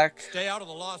going back. Stay out of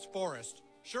the Lost Forest.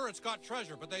 Sure, it's got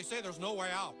treasure, but they say there's no way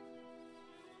out.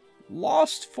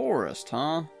 Lost Forest,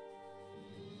 huh?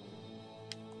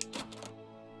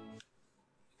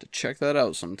 To check that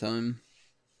out sometime.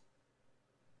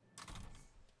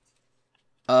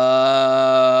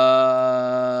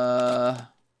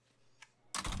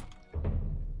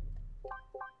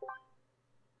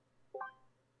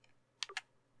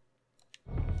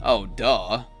 Oh,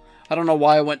 duh. I don't know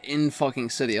why I went in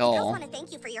fucking City Girls Hall. want to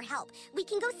thank you for your help. We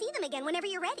can go see them again whenever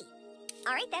you're ready.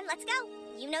 All right then, let's go.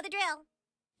 You know the drill.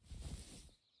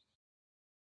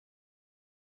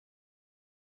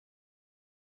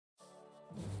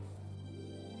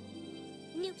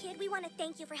 New kid, we want to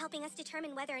thank you for helping us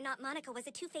determine whether or not Monica was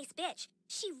a two-faced bitch.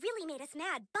 She really made us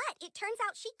mad, but it turns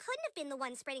out she couldn't have been the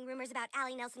one spreading rumors about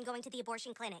Allie Nelson going to the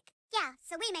abortion clinic. Yeah,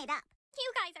 so we made up.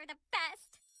 You guys are the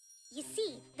best. You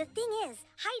see, the thing is,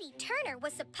 Heidi Turner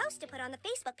was supposed to put on the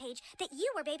Facebook page that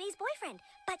you were Bebe's boyfriend,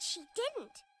 but she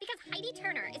didn't. Because Heidi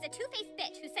Turner is a two-faced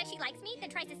bitch who says she likes me, then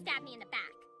tries to stab me in the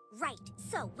back. Right.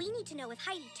 So, we need to know if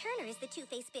Heidi Turner is the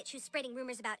two-faced bitch who's spreading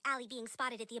rumors about Allie being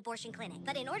spotted at the abortion clinic.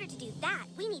 But in order to do that,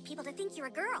 we need people to think you're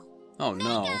a girl. Oh, no.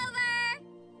 Makeover!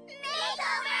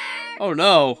 Makeover! Oh,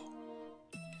 no.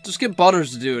 Just get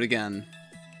Butters to do it again.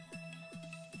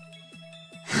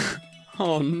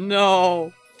 Oh,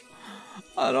 no.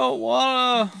 I don't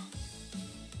wanna.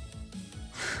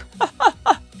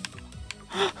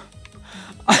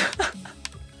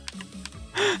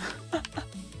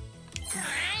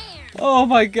 Oh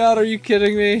my god, are you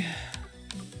kidding me?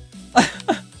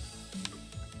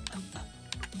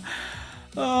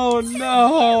 Oh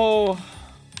no!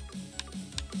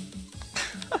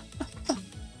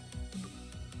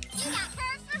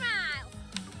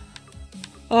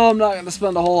 Oh, I'm not gonna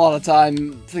spend a whole lot of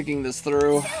time thinking this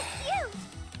through.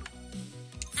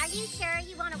 Are you sure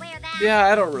you want to wear that? Yeah,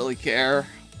 I don't really care.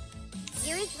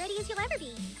 You're as ready as you'll ever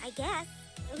be, I guess.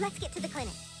 Let's get to the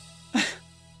clinic.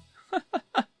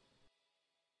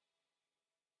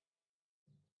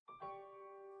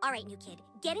 Alright, new kid.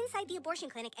 Get inside the abortion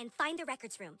clinic and find the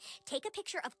records room. Take a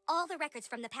picture of all the records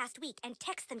from the past week and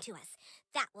text them to us.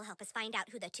 That will help us find out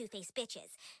who the two-faced bitch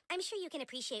is. I'm sure you can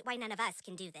appreciate why none of us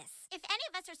can do this. If any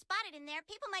of us are spotted in there,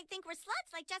 people might think we're sluts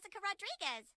like Jessica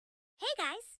Rodriguez. Hey,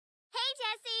 guys. Hey,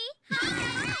 Jessie!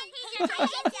 Hi! Hey,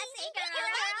 Jessie,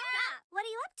 girl! What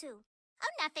are you up to?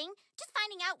 Oh, nothing. Just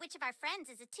finding out which of our friends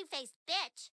is a two-faced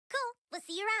bitch. Cool. We'll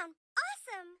see you around.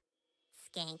 Awesome.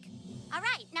 Skank. All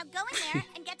right, now go in there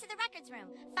and get to the records room.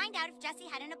 Find out if Jessie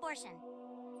had an abortion.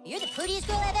 You're the prettiest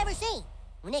girl I've ever seen.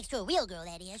 Well, next to a real girl,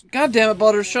 that is. God damn it,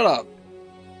 Butters, shut up.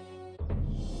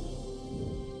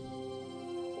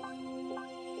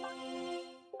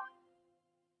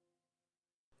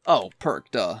 Oh,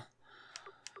 perk, duh.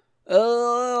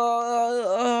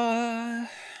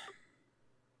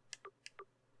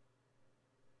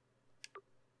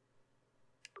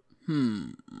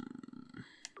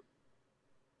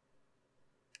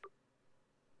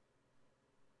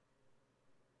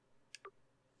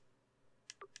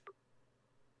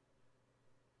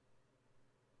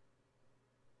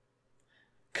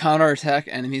 Counterattack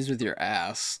enemies with your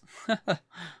ass.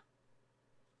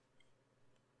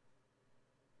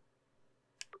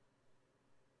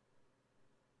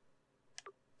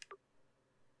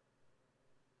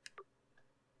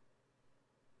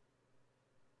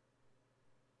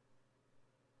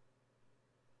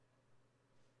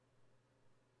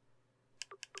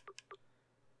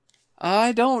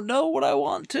 I don't know what I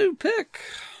want to pick.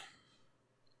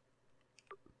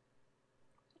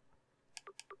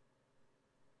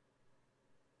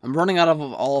 I'm running out of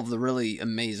all of the really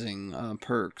amazing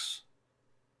perks.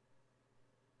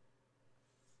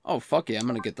 Oh, fuck yeah, I'm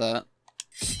gonna get that.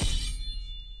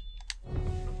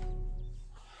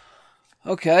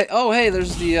 Okay. Oh, hey,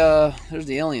 there's the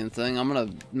alien thing. I'm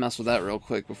gonna mess with that real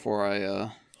quick before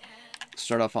I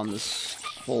start off on this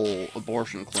whole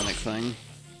abortion clinic thing.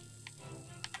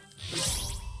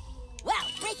 Wow,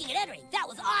 breaking and entering. That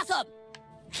was awesome.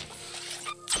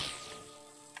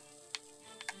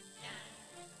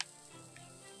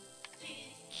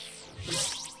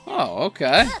 Oh,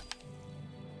 okay.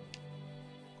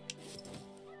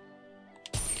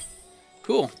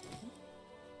 Cool.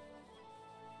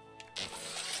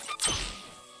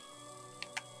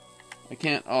 I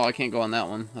can't go on that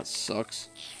one. That sucks.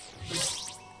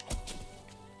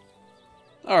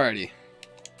 Alrighty.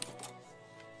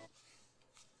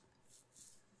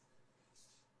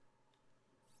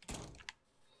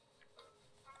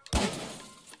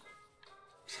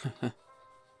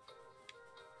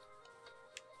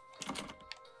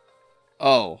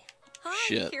 Oh, Hi,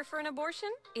 shit. here for an abortion?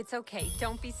 It's okay,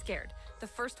 don't be scared. The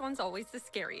first one's always the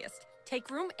scariest. Take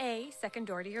room A, second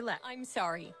door to your left. I'm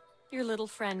sorry. Your little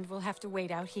friend will have to wait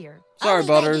out here. Sorry,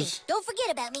 Butters. Don't forget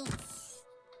about me.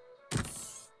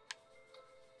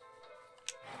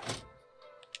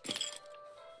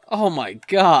 Oh my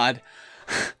god.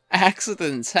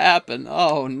 Accidents happen.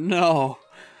 Oh no.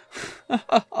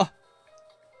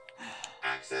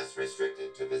 Access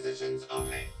restricted to physicians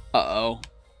only. Uh-oh.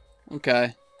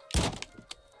 Okay.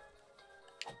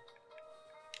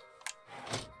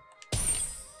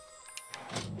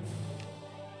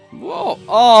 Whoa.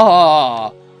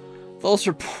 Oh! Those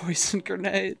are poison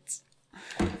grenades.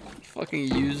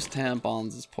 Fucking use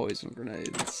tampons as poison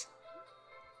grenades.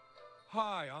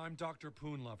 Hi, I'm Dr.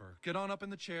 Poonlover. Get on up in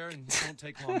the chair and it won't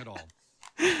take long at all.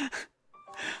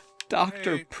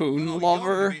 Dr. Hey, Poonlover?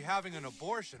 We're gonna be having an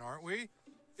abortion, aren't we?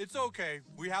 It's okay.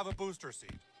 We have a booster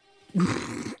seat.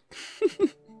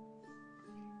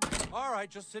 All right,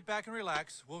 just sit back and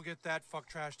relax. We'll get that fuck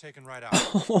trash taken right out.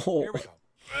 Oh. Here we go.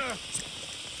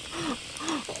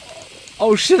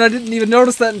 Oh shit, I didn't even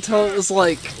notice that until it was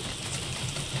like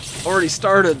already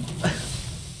started.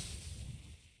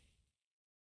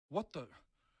 What the?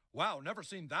 Wow, never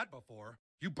seen that before.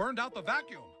 You burned out the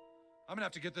vacuum. I'm gonna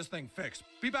have to get this thing fixed.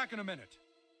 Be back in a minute.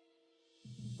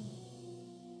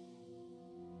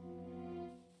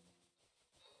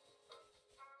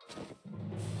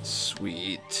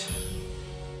 Sweet.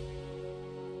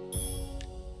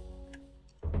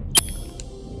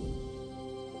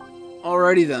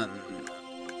 Alrighty then.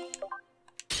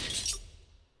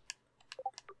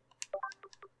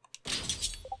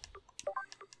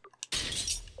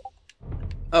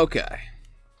 Okay.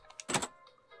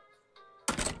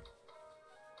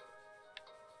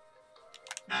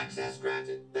 Access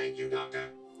granted. Thank you, Doctor.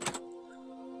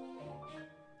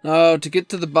 Now, to get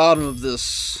to the bottom of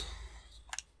this...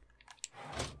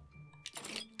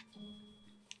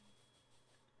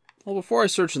 Well, before I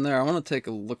search in there, I want to take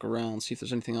a look around, see if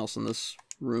there's anything else in this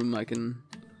room I can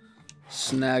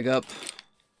snag up.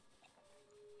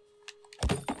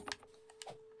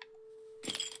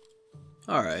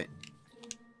 Alright.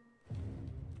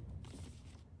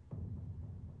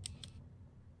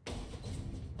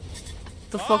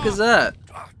 The fuck is that?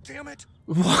 Ah, damn it!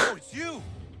 What? Oh, it's you!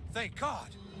 Thank God.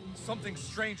 Something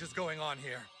strange is going on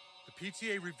here. The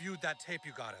PTA reviewed that tape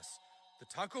you got us. The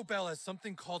Taco Bell has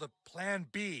something called a Plan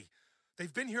B.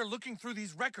 They've been here looking through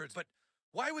these records, but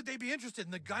why would they be interested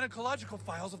in the gynecological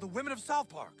files of the women of South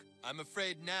Park? I'm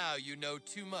afraid now you know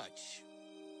too much.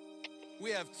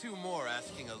 We have two more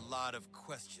asking a lot of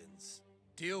questions.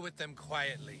 Deal with them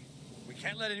quietly. We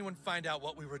can't let anyone find out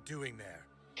what we were doing there.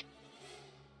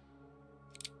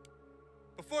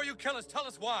 Before you kill us, tell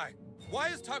us why. Why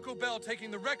is Taco Bell taking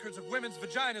the records of women's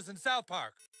vaginas in South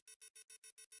Park?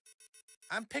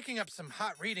 I'm picking up some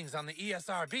hot readings on the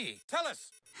ESRB. Tell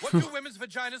us, what do women's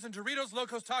vaginas and Doritos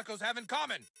Locos Tacos have in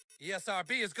common?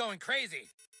 ESRB is going crazy.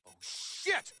 Oh,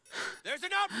 shit! There's an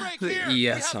outbreak The here! We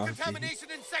have ESRB. contamination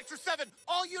in Sector 7!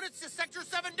 All units to Sector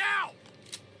 7 now!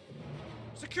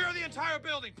 Secure the entire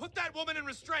building! Put that woman in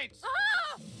restraints!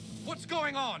 Ah! What's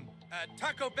going on?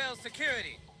 Taco Bell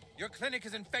security. Your clinic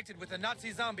is infected with the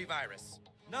Nazi zombie virus.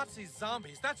 Nazi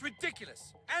zombies? That's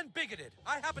ridiculous! And bigoted!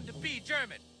 I happen to be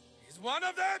German. He's one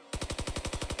of them!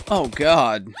 Oh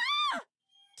god.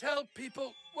 Tell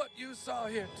people what you saw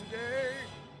here today.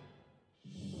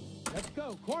 Let's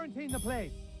go. Quarantine the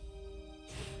place.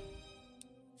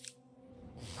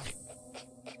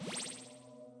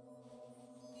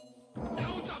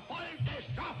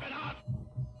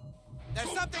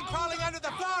 There's something crawling under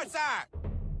the floor, sir!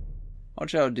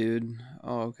 Watch out, dude.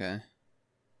 Oh, okay.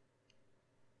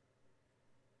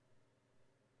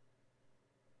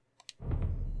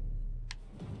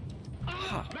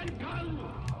 Huh.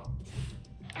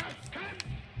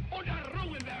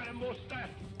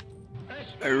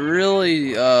 I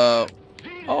really, oh,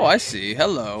 I see.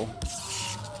 Hello.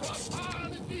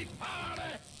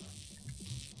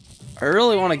 I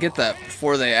really want to get that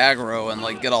before they aggro and,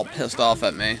 like, get all pissed off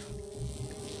at me.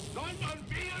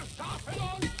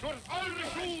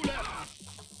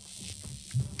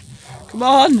 Come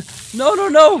on! No, no,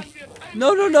 no!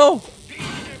 No, no, no!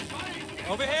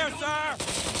 Over here, sir!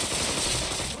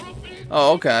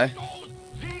 Oh, okay.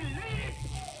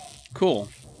 Cool.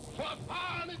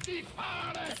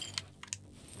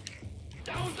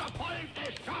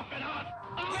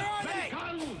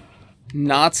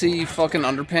 Nazi fucking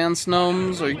underpants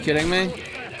gnomes? Are you kidding me?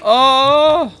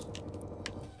 Oh!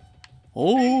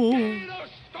 Oh!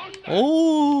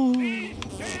 Oh!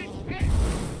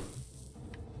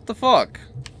 What the fuck?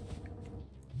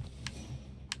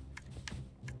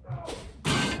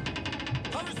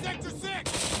 Cover Sector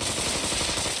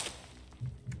 6!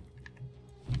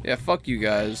 Yeah, fuck you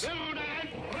guys.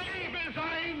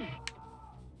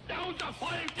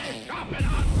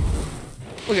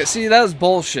 Look at, see, that was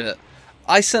bullshit.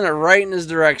 I sent it right in his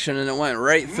direction and it went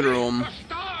right through him.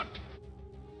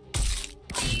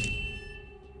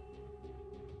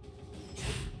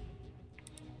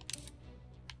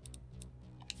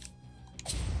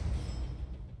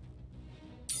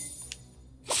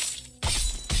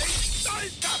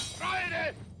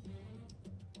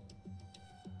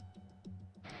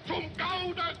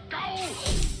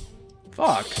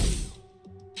 Fuck.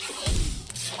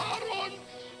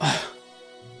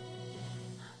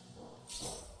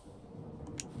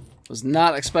 Was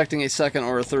not expecting a second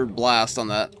or a third blast on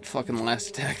that fucking last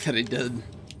attack that he did.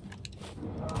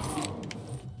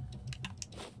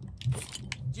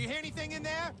 Do you hear anything in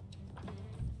there?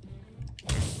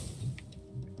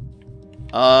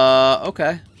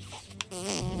 Okay.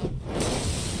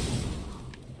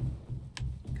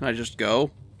 Can I just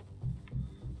go?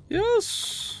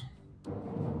 Yes.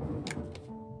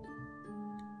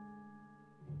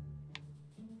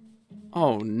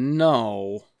 Oh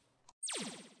no.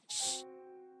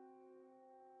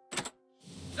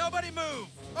 Nobody move!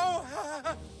 Oh,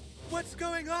 what's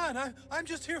going on? I'm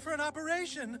just here for an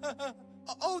operation.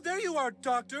 Oh, there you are,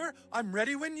 Doctor. I'm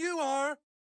ready when you are.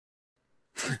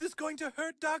 Is this going to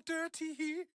hurt, Doctor?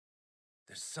 Teehee?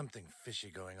 There's something fishy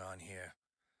going on here.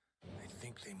 I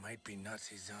think they might be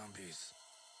Nazi zombies.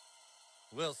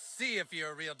 We'll see if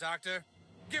you're a real doctor.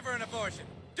 Give her an abortion.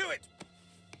 Do it!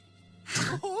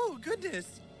 Oh,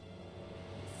 goodness.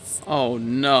 Oh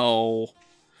no.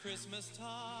 Christmas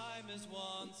time is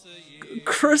once a year.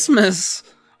 Christmas.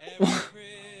 Every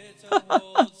critter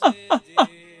holds it dear.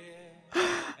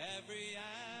 Every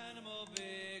animal,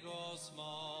 big or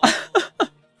small.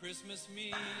 Christmas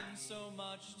means so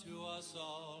much to us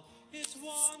all. It's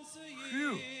once a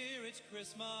year. It's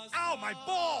Christmas. Ow, my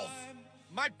balls!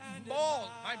 My balls!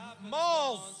 My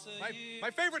malls! My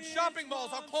favorite shopping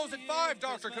malls! I'll close at 5,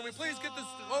 Doctor. Can we please get this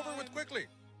over with quickly?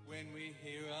 When we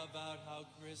hear about how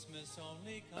Christmas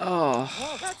only comes.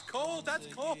 Oh, that's cold. That's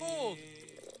cold.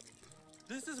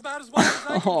 This is about as well as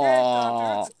I can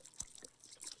get,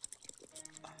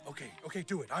 Doctor. Okay,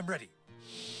 do it. I'm ready.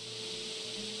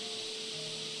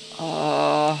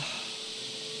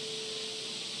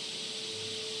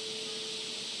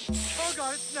 Oh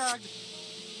God, it's snagged.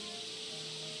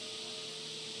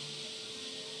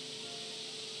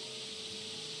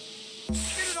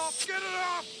 Get it off! Get it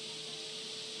off!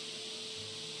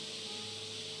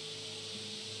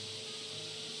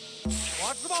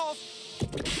 Watch the balls.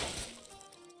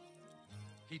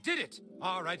 He did it.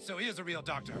 All right, so he is a real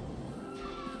doctor.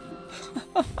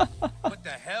 What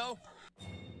the hell?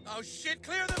 Oh shit,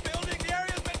 clear the building. The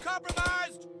area's been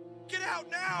compromised. Get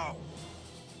out now.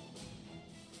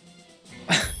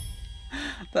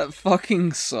 That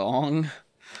fucking song.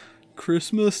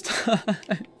 Christmas time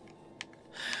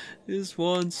is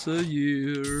once a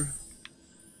year.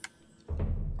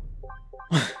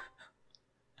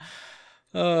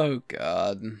 Oh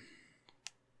god.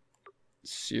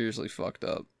 Seriously fucked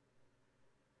up.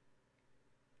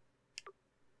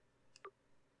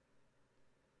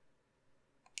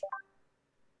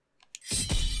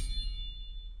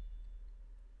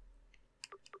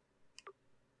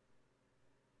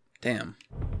 Damn.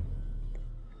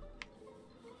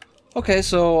 Okay,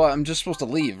 so I'm just supposed to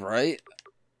leave, right?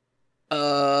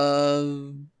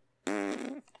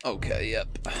 Okay, yep.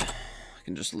 I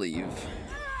can just leave.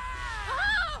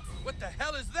 What the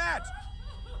hell is that?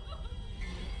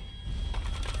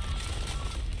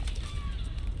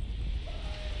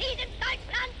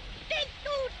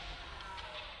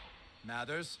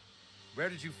 Mathers, where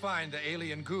did you find the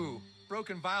alien goo?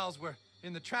 Broken vials were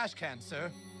in the trash can,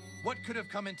 sir. What could have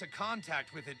come into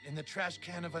contact with it in the trash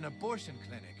can of an abortion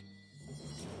clinic?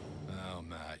 Oh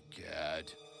my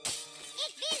god.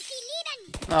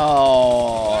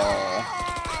 Oh.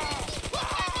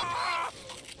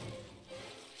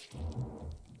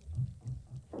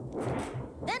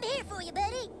 I'm here for you,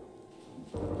 buddy.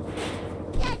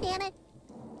 God damn it.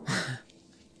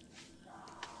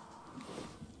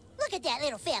 Look at that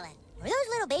little fella. Are those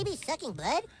little babies sucking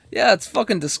blood? Yeah, it's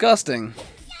fucking disgusting.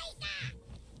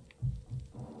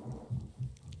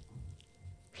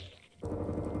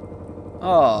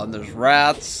 Oh, and there's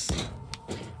rats.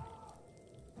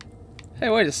 Hey,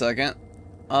 wait a second.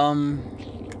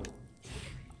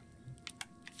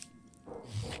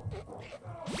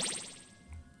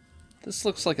 This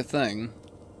looks like a thing.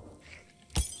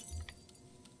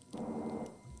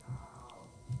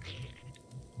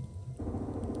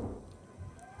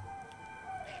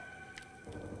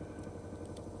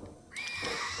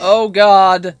 Oh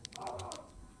god.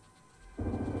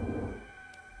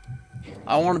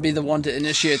 I want to be the one to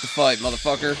initiate the fight,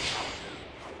 motherfucker.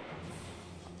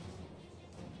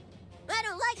 I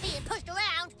don't like being pushed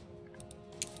around.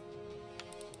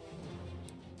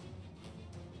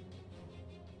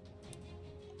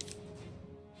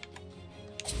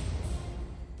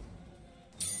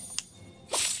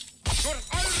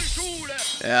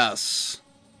 Yes.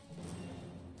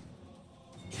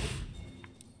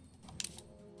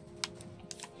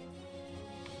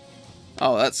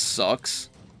 Oh, that sucks.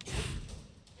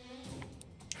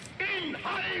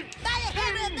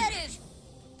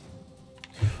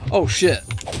 Oh shit.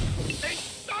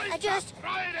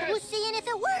 I was seeing if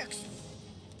it works.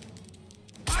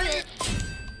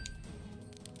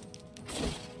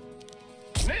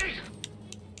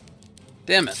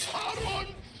 Damn it.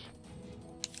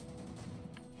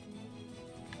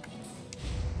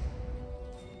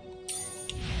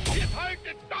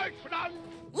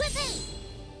 Whippy!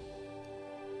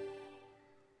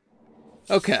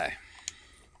 Okay.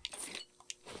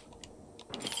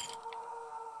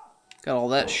 Got all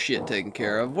that shit taken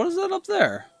care of. What is that up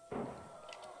there?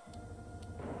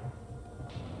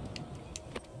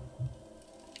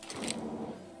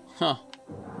 Huh.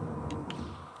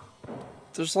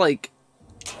 There's like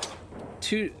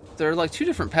there are like two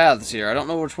different paths here. I don't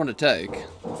know which one to take.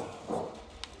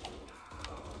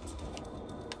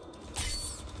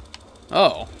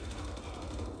 Oh.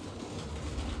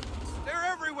 They're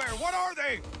everywhere. What are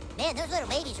they? Man, those little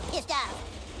babies are pissed off.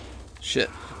 Shit.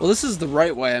 Well, this is the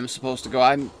right way I'm supposed to go.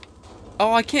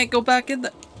 Oh, I can't go back in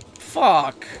the...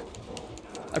 Fuck.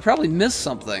 I probably missed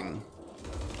something.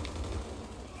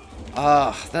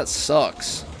 Ah, that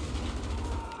sucks.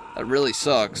 That really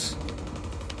sucks.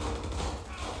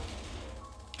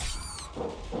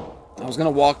 I was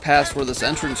gonna walk past where this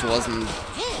entrance was and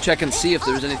check and see if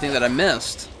there's anything that I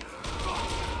missed.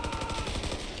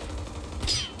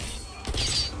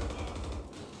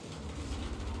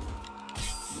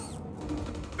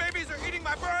 Babies are eating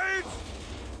my brains!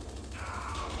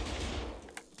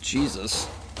 Jesus.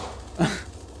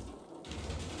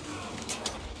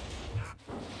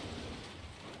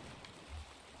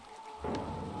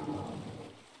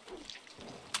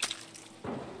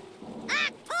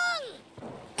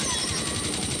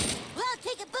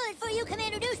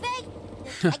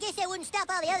 I guess that wouldn't stop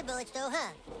all the other bullets, though,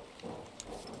 huh?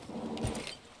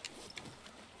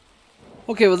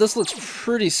 Okay, well this looks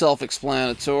pretty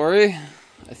self-explanatory,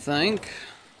 I think.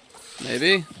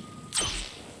 Maybe.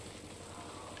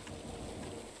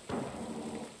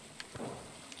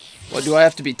 What, do I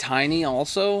have to be tiny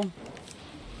also?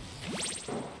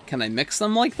 Can I mix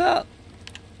them like that?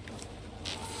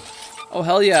 Oh,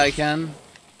 hell yeah, I can.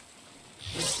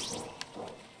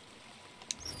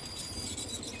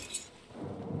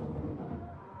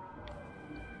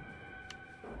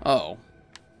 Oh,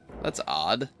 that's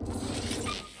odd.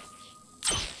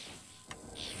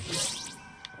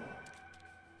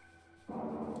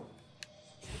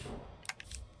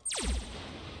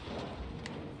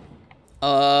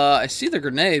 I see the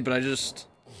grenade, but I just...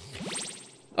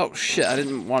 Oh, shit, I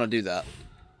didn't want to do that.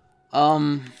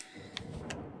 Oh,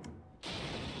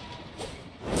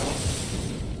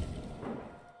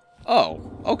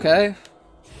 okay.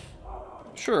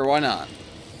 Sure, why not?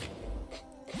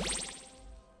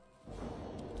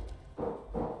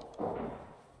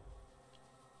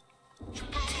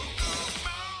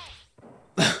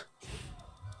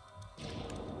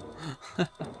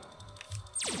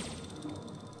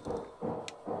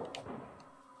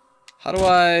 How do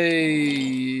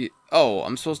I... Oh,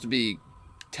 I'm supposed to be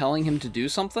telling him to do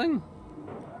something?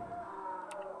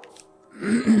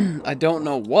 I don't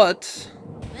know what.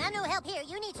 I'm no help here.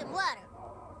 You need some water.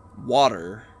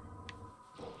 Water.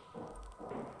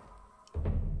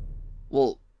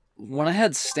 Well, when I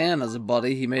had Stan as a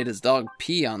buddy, he made his dog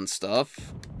pee on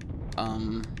stuff.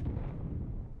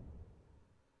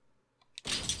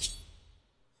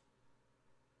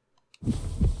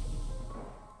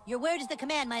 Your word is the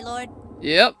command, my lord.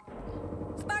 Yep.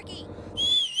 Sparky!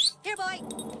 Here, boy!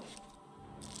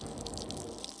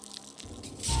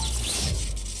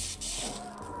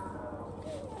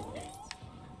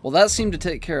 Well, that seemed to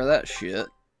take care of that shit.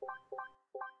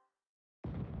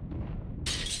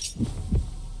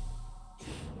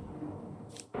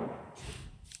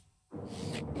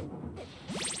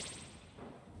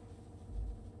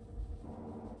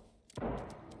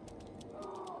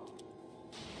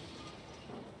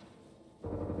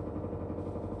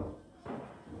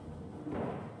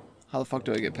 How the fuck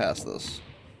do I get past this?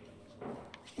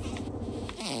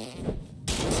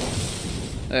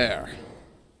 There.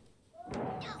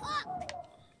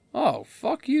 Oh,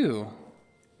 fuck you.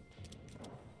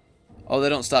 Oh, they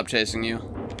don't stop chasing you.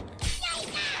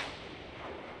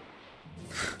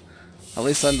 At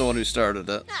least I'm the one who started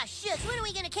it. Ah, shucks, when are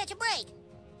we gonna catch a break?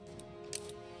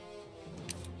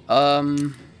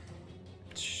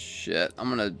 Shit. I'm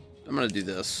gonna do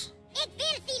this.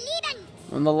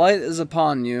 When the light is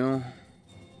upon you...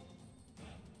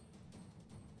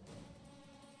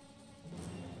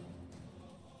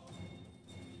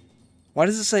 Why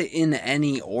does it say in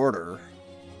any order?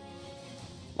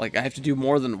 Like, I have to do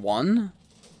more than one?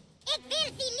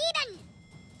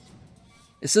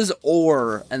 It says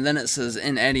or, and then it says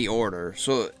in any order.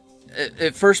 So,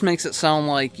 it first makes it sound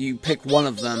like you pick one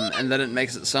of them, and then it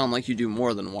makes it sound like you do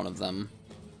more than one of them.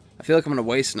 I feel like I'm gonna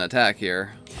waste an attack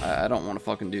here. I don't want to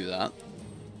fucking do that.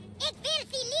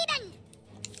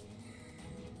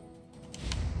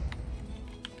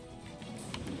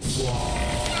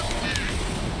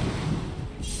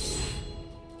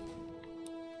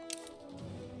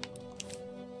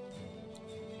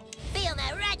 Feel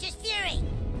my righteous fury!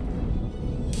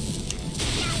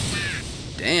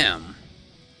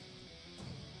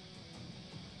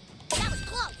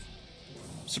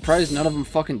 Surprised none of them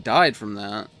fucking died from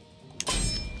that.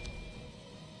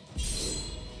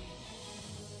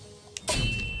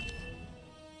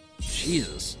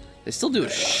 Jesus. They still do a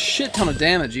shit ton of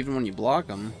damage even when you block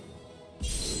them.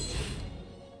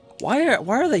 Why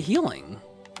are they healing?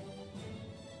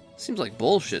 Seems like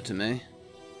bullshit to me.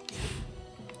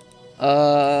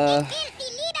 Let's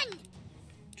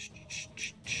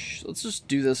just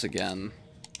do this again.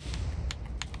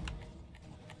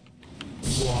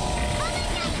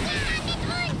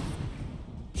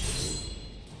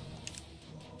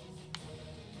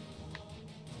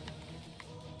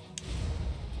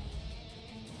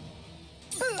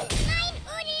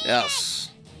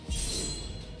 Yes.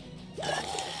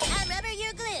 I'll rubber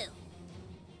your glue.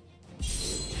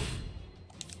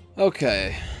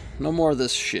 Okay. No more of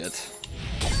this shit.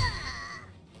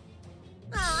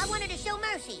 Oh, I wanted to show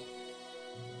mercy.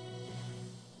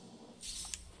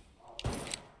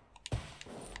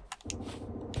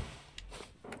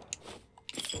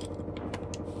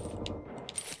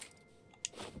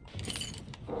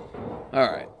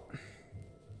 Alright.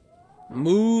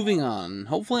 Moving on.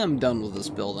 Hopefully I'm done with this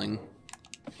building.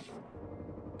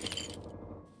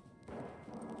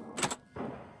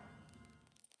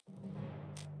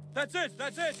 That's it!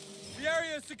 That's it! The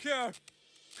area is secure!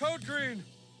 Code green!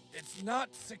 It's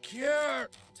not secure!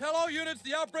 Tell all units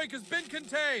the outbreak has been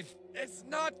contained! It's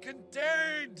not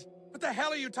contained! What the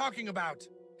hell are you talking about?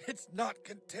 It's not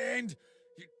contained!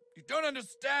 You don't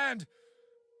understand!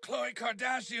 Khloe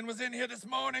Kardashian was in here this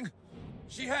morning.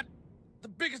 She had the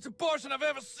biggest abortion I've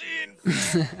ever seen!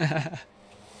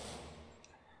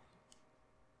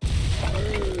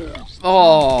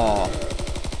 Oh!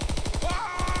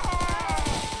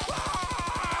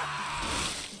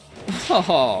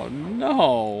 Oh,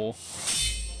 no.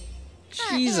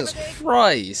 Jesus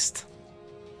Christ.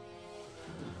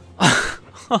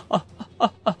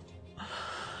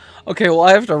 Okay, well,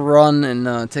 I have to run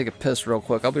and take a piss real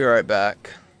quick. I'll be right back.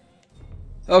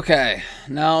 Okay,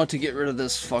 now to get rid of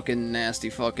this fucking nasty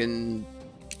fucking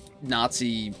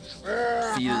Nazi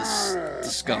fetus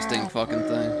disgusting fucking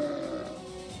thing.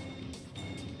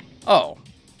 Oh.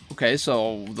 Okay,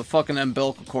 so the fucking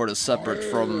umbilical cord is separate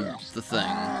from the thing.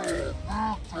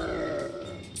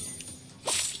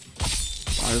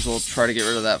 Might as well try to get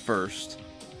rid of that first.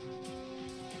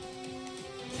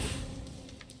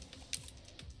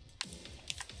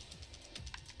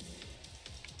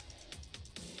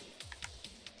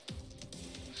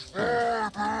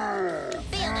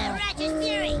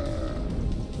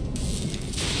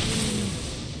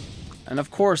 And of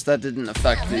course that didn't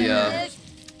affect the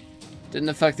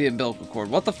umbilical cord.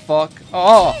 What the fuck?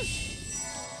 Oh!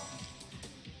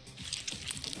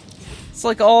 It's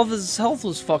like all of his health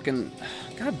was fucking...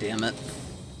 God damn it.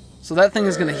 So that thing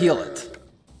is gonna heal it.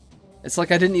 It's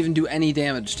like I didn't even do any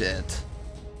damage to it.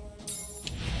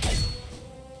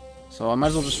 So I might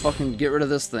as well just fucking get rid of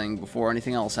this thing before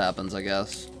anything else happens, I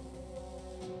guess.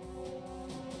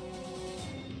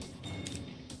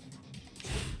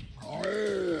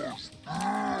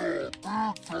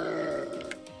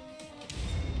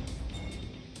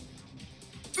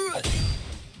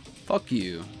 Fuck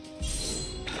you.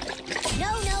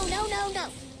 No, no, no, no, no.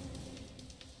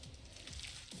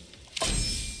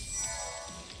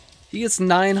 He gets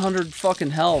 900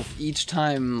 fucking health each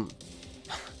time,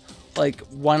 like,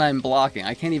 when I'm blocking.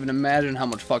 I can't even imagine how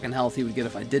much fucking health he would get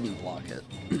if I didn't block it.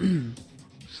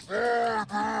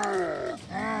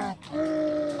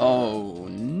 Oh,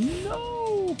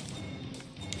 no.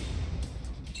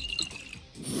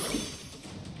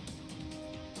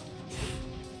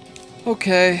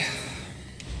 Okay.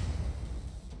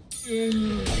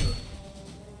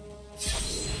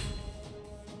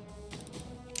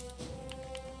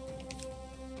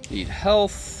 Need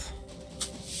health.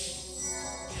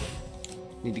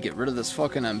 Need to get rid of this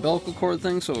fucking umbilical cord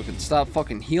thing so it can stop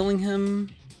fucking healing him.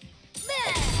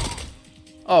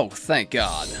 Oh, thank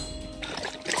God.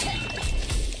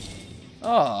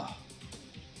 Oh.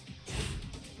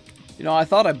 You know, I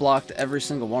thought I blocked every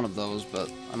single one of those, but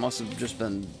I must have just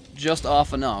been just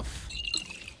off enough.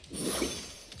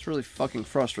 It's really fucking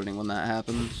frustrating when that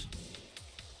happens.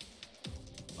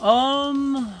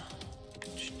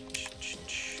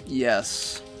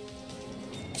 Yes.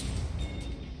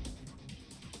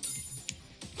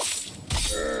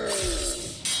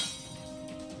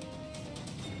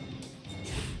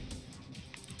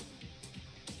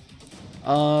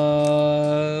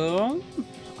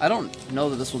 I don't know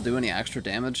that this will do any extra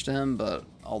damage to him, but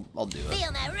I'll do it.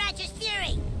 Feel my righteous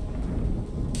fury.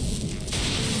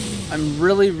 I'm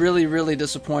really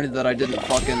disappointed that I didn't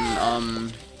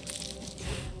fucking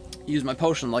use my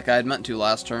potion like I had meant to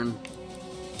last turn.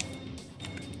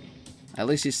 At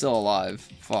least he's still alive.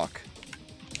 Fuck.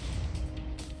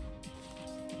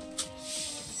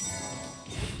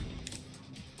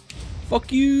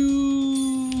 Fuck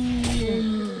you!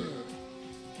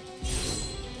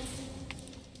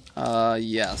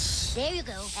 Yes. There you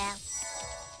go, Al.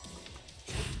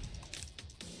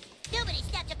 Nobody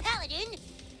stopped a paladin.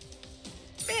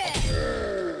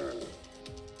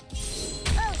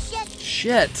 Oh, shit.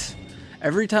 Shit!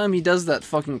 Every time he does that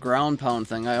fucking ground pound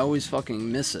thing, I always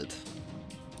fucking miss it.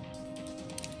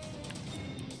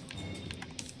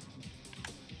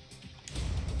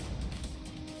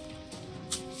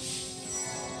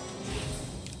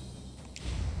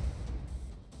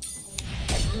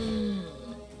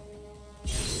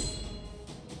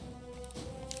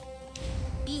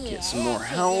 Get some more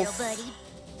health.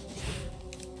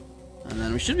 And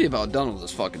then we should be about done with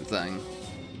this fucking thing.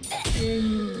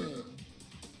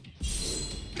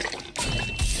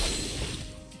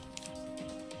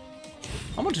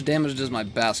 How much damage does my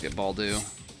basketball do?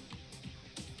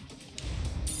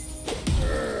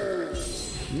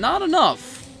 Not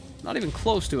enough. Not even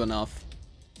close to enough.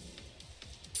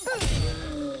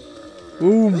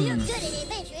 Boom.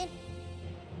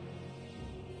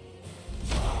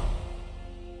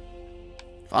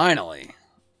 Finally.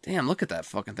 Damn, look at that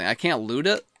fucking thing. I can't loot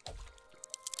it?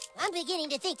 I'm beginning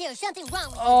to think there's something wrong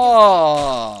with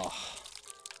Oh,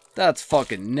 that's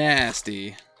fucking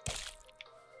nasty.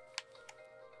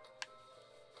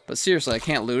 But seriously, I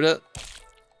can't loot it?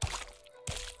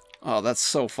 Oh, that's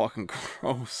so fucking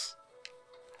gross.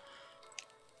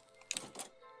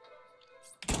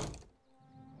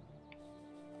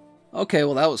 Okay,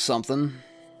 well that was something.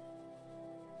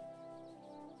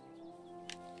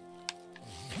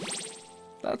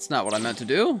 That's not what I meant to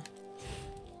do.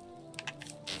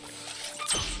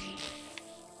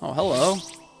 Oh, hello.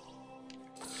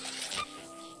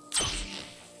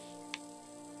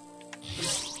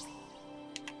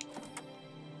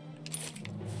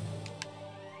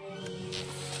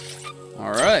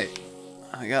 Alright.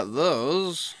 I got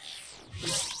those.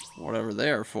 Whatever they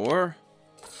are for.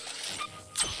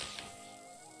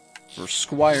 For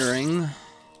squiring.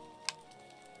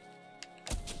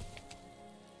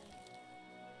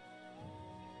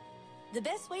 The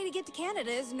best way to get to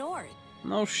Canada is north.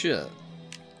 No shit.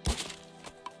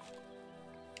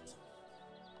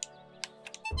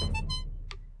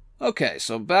 Okay,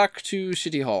 so back to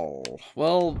City Hall.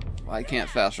 Well, I can't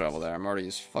fast travel there. I'm already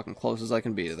as fucking close as I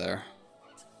can be to there.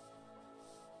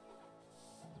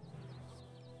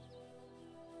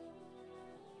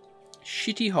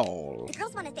 Shitty Hall. The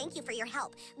girls want to thank you for your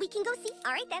help. We can go see.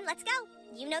 All right, then, let's go.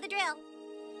 You know the drill.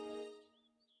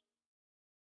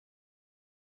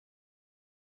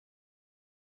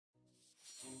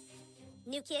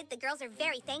 New kid, the girls are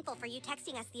very thankful for you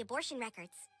texting us the abortion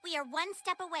records. We are one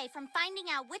step away from finding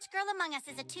out which girl among us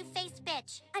is a two-faced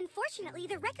bitch. Unfortunately,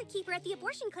 the record keeper at the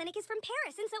abortion clinic is from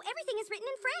Paris, and so everything is written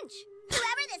in French.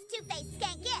 Whoever this two-faced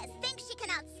skank is thinks she can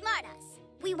outsmart us.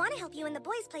 We want to help you and the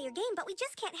boys play your game, but we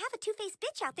just can't have a two-faced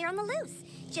bitch out there on the loose.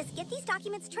 Just get these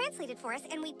documents translated for us,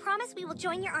 and we promise we will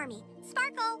join your army.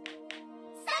 Sparkle!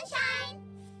 Sunshine!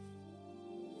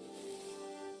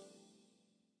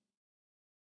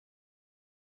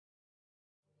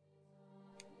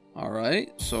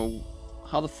 Alright, so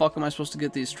how the fuck am I supposed to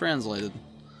get these translated?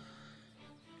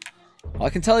 Well, I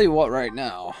can tell you what right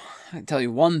now. I can tell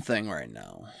you one thing right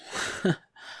now.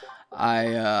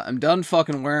 I'm done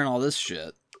fucking wearing all this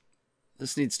shit.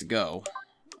 This needs to go.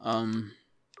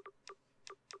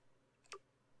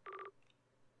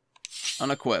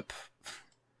 Unequip.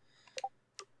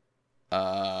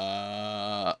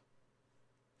 Oh,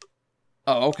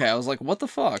 okay, I was like, what the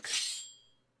fuck?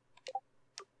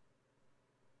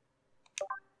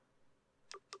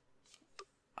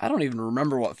 I don't even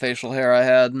remember what facial hair I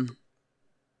had.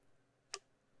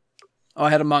 Oh,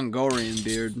 I had a Mongolian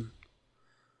beard.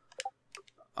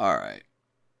 Alright.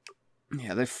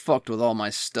 Yeah, they fucked with all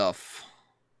my stuff.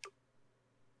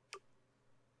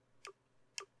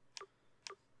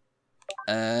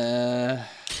 Yeah.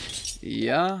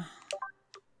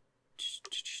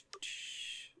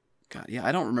 God, yeah,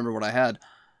 I don't remember what I had.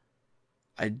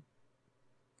 I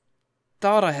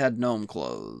thought I had gnome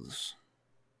clothes.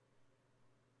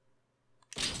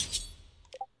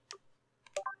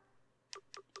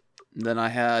 Then I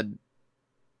had...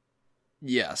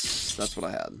 Yes, that's what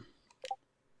I had.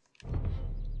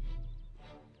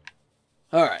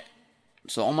 Alright.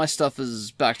 So all my stuff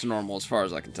is back to normal as far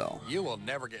as I can tell. You will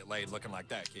never get laid looking like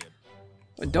that, kid.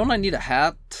 Wait, don't I need a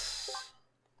hat?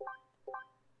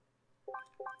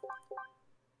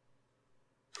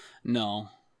 No.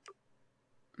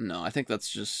 No, I think that's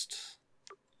just...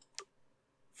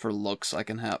 for looks I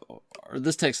can have. Or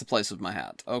this takes the place of my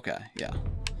hat. Okay, yeah.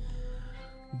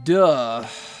 Duh.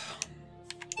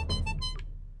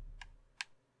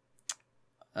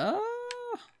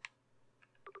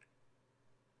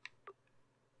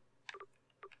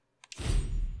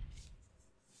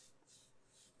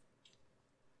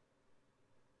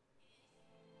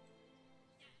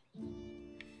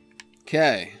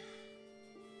 Okay.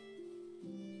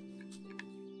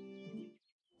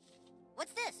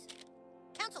 What's this?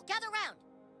 Council, gather round.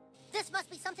 This must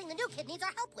be something the new kid needs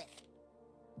our help with.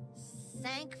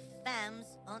 Cinq femmes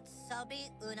ont sobi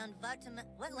un envartement.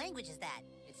 What language is that?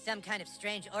 It's some kind of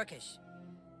strange Orcish.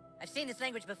 I've seen this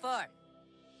language before.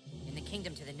 In the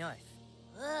kingdom to the north.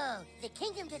 Oh, the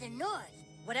kingdom to the north.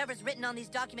 Whatever's written on these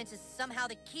documents is somehow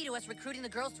the key to us recruiting the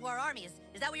girls to our army.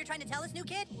 Is that what you're trying to tell us, new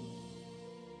kid?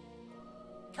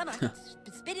 Come on,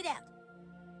 spit it out.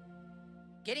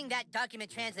 Getting that document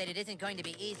translated isn't going to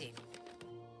be easy.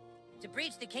 To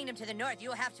breach the kingdom to the north,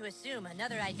 you'll have to assume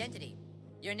another identity.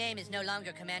 Your name is no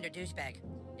longer Commander Douchebag.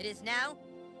 It is now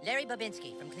Larry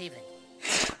Babinski from Cleveland.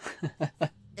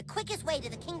 The quickest way to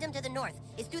the kingdom to the north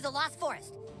is through the Lost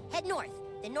Forest. Head north,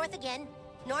 then north again,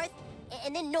 north,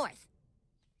 and then north.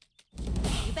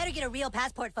 You better get a real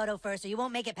passport photo first or you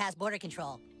won't make it past border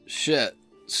control. Shit.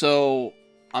 So,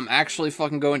 I'm actually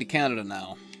fucking going to Canada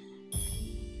now.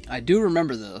 I do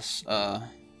remember this. I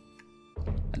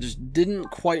just didn't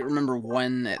quite remember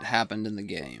when it happened in the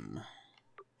game.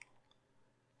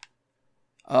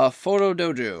 Photo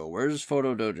Dojo. Where's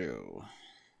Photo Dojo?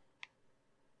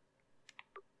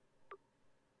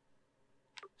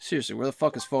 Seriously, where the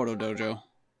fuck is Photo Dojo?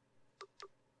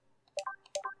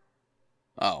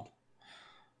 Oh.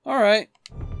 Alright.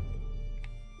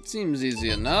 Seems easy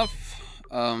enough.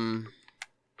 Photo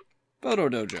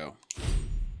Dojo.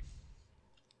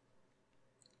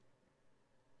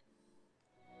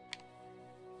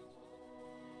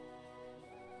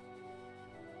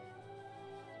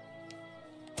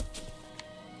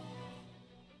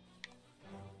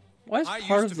 Why is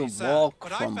part of the wall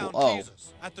crumble? Oh.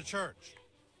 Jesus at the church.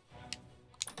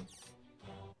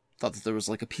 Thought that there was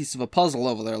like a piece of a puzzle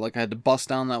over there, like I had to bust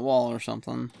down that wall or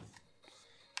something.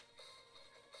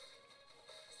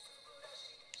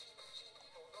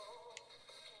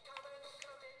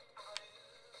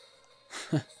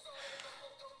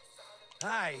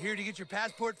 Hi, here to get your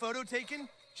passport photo taken?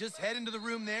 Just head into the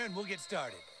room there and we'll get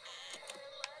started.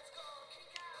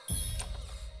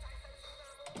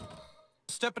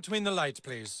 Step between the lights,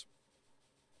 please.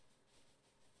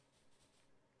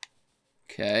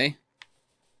 Okay.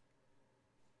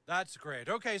 That's great.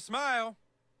 Okay, smile.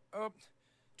 Do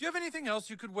you have anything else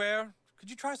you could wear?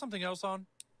 Could you try something else on?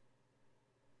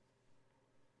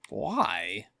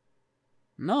 Why?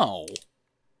 No.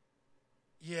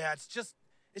 Yeah, it's just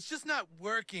not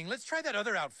working. Let's try that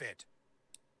other outfit.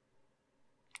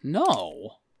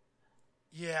 No.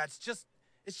 Yeah, it's just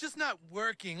not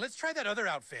working. Let's try that other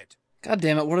outfit. God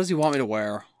damn it, what does he want me to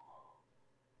wear?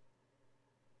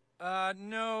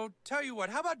 No. Tell you what,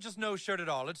 how about just no shirt at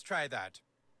all? Let's try that.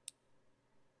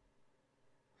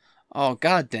 Oh,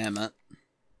 god damn it.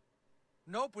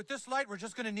 Nope, with this light, we're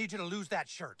just gonna need you to lose that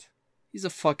shirt. He's a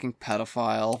fucking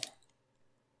pedophile.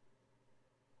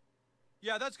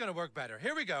 Yeah, that's gonna work better.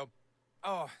 Here we go.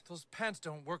 Oh, those pants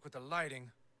don't work with the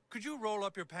lighting. Could you roll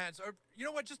up your pants? Or, you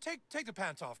know what, just take the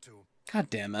pants off, too. God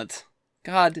damn it.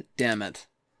 God damn it.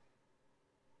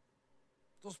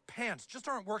 Those pants just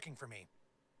aren't working for me.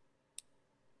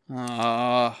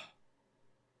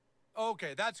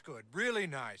 Okay, that's good. Really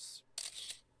nice.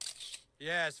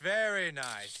 Yes, very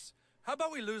nice. How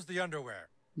about we lose the underwear?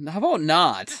 How about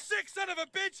not? You sick son of a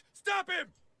bitch! Stop him!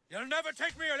 You'll never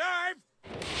take me alive!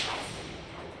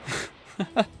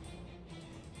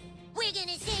 We're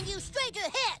gonna send you straight to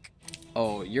heck!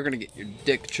 Oh, you're gonna get your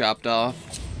dick chopped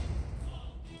off.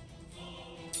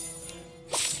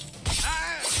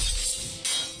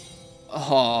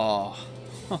 Oh.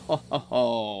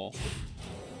 Oh.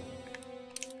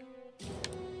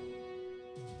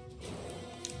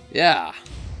 Yeah.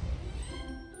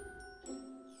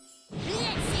 Let's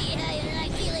see how you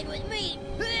like dealing with me!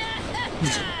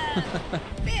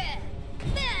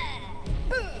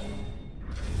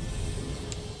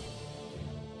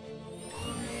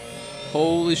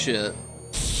 Holy shit.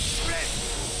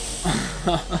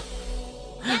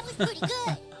 That was pretty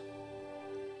good!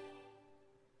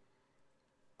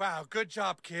 Wow, good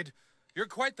job, kid. You're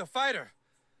quite the fighter.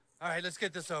 All right, let's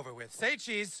get this over with. Say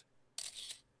cheese.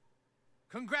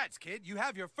 Congrats, kid. You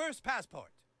have your first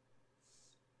passport.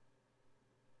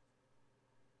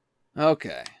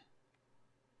 Okay.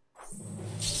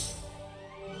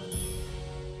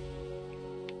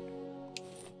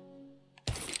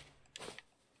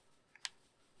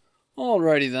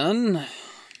 Alrighty then.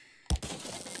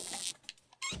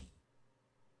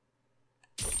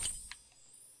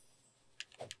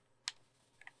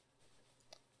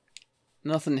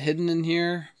 Nothing hidden in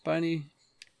here by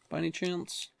any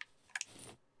chance?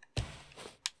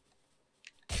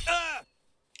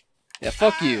 Yeah,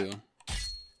 fuck you.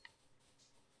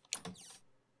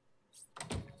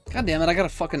 God damn it, I gotta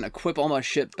fucking equip all my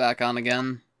shit back on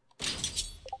again.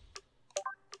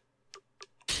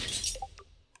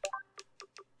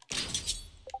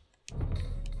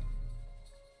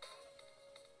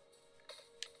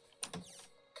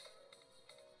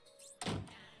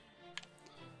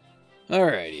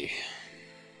 Alrighty.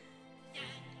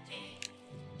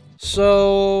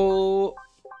 So,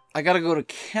 I gotta go to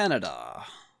Canada.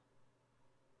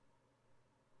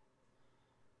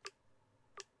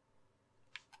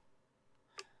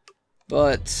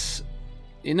 But,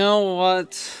 you know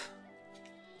what?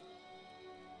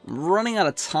 I'm running out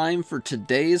of time for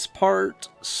today's part,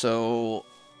 so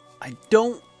I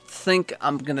don't think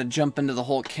I'm gonna jump into the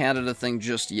whole Canada thing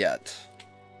just yet.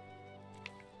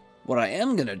 What I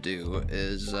am gonna do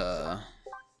is,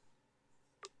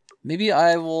 maybe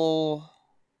I will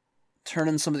turn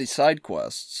in some of these side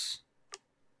quests.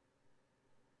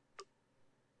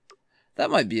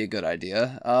 That might be a good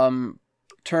idea.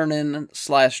 Turn in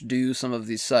 / do some of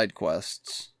these side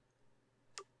quests.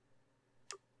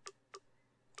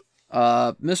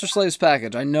 Mr. Slave's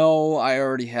package. I know I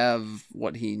already have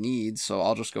what he needs, so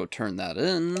I'll just go turn that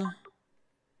in. And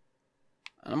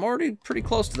I'm already pretty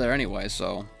close to there anyway,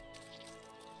 so...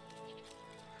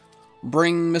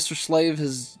 Bring Mr. Slave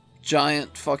his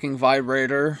giant fucking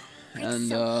vibrator, and,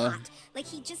 so hot. Like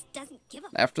he just doesn't give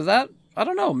a... After that, I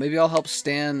don't know, maybe I'll help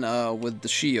Stan, with the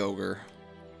she-ogre.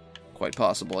 Quite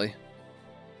possibly.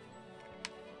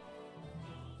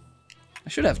 I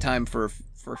should have time for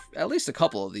at least a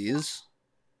couple of these.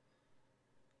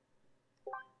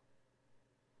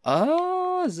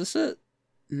 Is this it?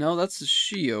 No, that's the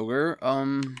she-ogre.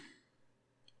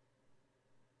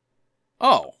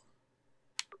 Oh.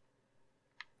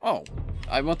 Oh,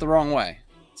 I went the wrong way.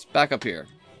 It's back up here.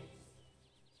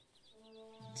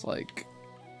 It's like...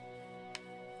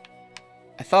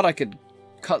 I thought I could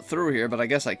cut through here, but I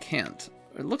guess I can't.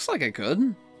 It looks like I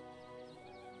could.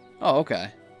 Oh, okay.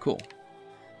 Cool.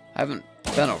 I haven't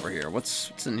been over here.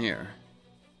 What's in here?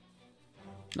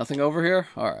 Nothing over here?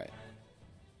 Alright.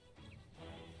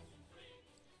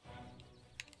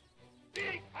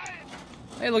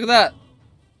 Hey, look at that!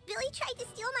 Billy tried to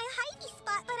steal my hidey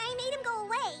spot, but I made him go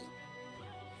away.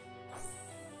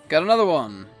 Got another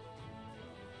one!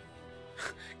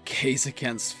 Gays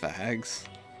against fags.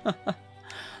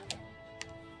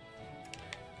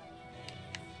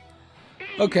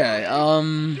 Okay,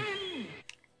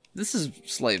 this is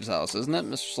Slave's house, isn't it?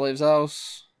 Mr. Slave's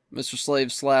house? Mr. Slave /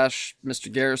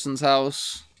 Mr. Garrison's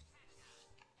house?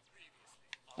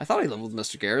 I thought he lived with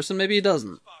Mr. Garrison, maybe he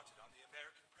doesn't.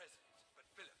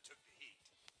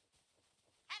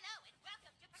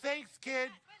 Thanks, kid.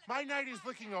 My night is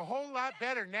looking a whole lot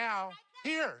better now.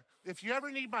 Here, if you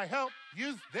ever need my help,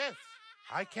 use this.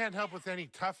 I can't help with any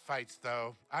tough fights,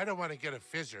 though. I don't want to get a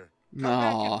fissure. Come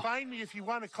back and find me if you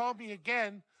want to call me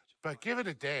again, but give it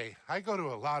a day. I go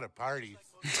to a lot of parties.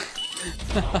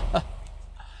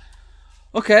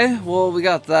 Okay, well, we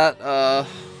got that,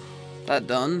 that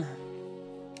done.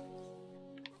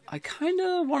 I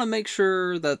kinda want to make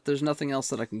sure that there's nothing else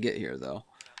that I can get here, though.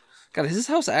 God, his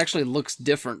house actually looks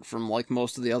different from, like,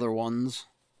 most of the other ones.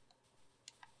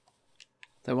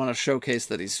 They want to showcase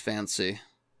that he's fancy.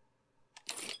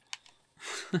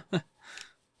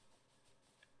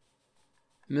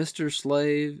 Mr.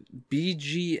 Slave,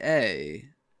 BGA.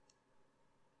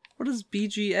 What is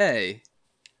BGA?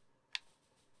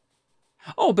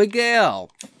 Oh, Big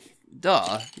Al!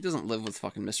 Duh. He doesn't live with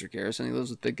fucking Mr. Garrison, he lives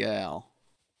with Big Al.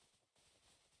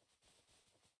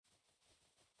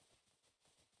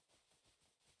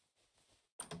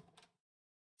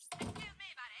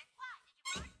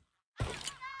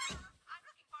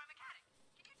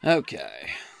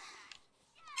 Okay.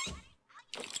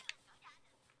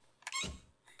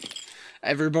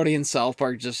 Everybody in South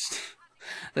Park just...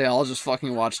 They all just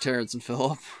fucking watch Terrence and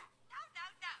Phillip.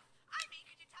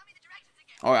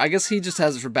 Oh, I guess he just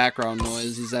has it for background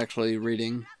noise. He's actually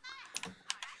reading.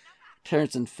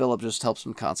 Terrence and Phillip just helps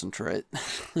him concentrate.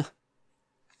 Is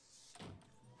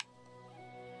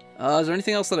there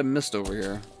anything else that I missed over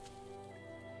here?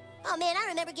 Oh man, I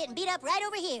remember getting beat up right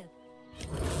over here.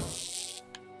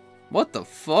 What the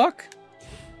fuck?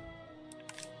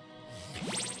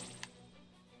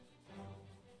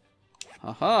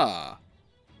 Haha.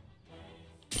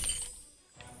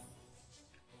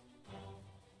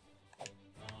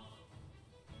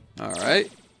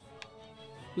 Alright.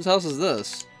 Whose house is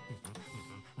this?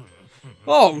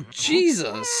 Oh,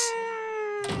 Jesus!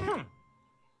 Are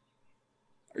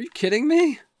you kidding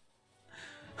me?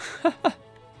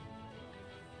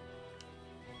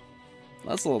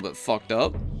 That's a little bit fucked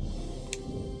up.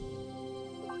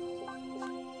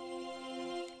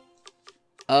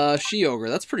 She-Ogre.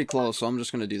 That's pretty close, so I'm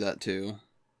just gonna do that too.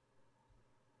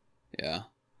 Yeah.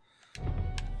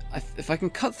 If I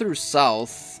can cut through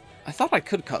south... I thought I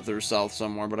could cut through south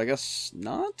somewhere, but I guess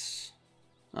not?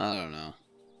 I don't know.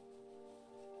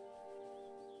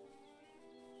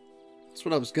 That's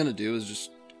what I was gonna do, is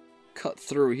just cut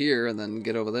through here and then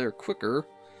get over there quicker.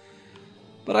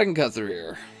 But I can cut through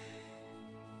here.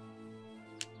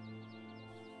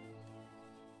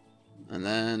 And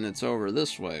then it's over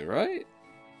this way, right?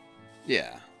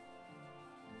 Yeah.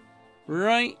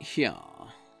 Right here.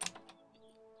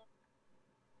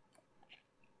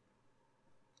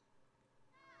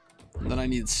 And then I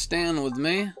need Stan with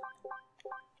me.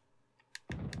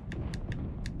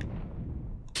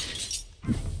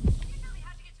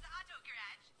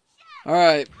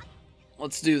 Alright,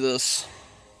 let's do this.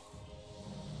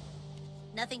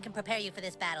 Nothing can prepare you for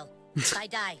this battle. If I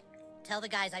die, tell the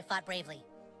guys I fought bravely.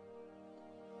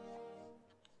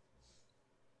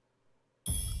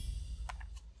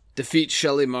 Defeat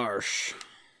Shelly Marsh.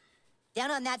 Down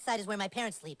on that side is where my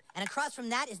parents sleep, and across from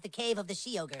that is the cave of the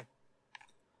She-Ogre.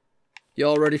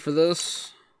 Y'all ready for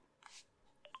this?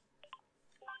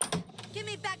 Give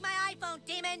me back my iPhone,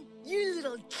 demon! You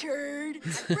little turd!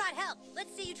 I brought help!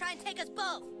 Let's see you try and take us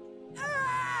both!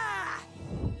 Ah!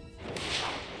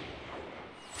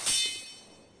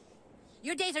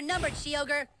 Your days are numbered,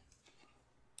 She-Ogre!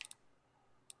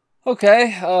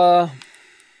 Okay,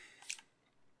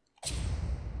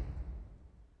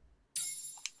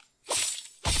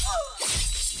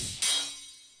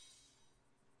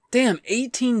 Damn,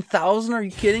 18,000? Are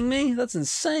you kidding me? That's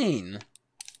insane.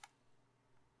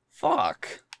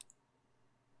 Fuck.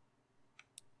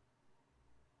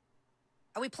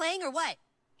 Are we playing or what?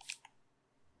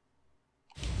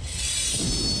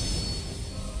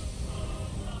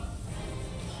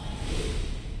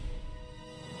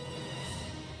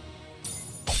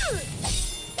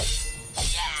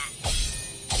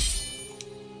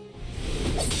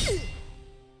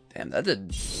 Damn, that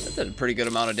did a pretty good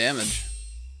amount of damage.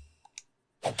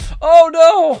 Oh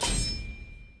no!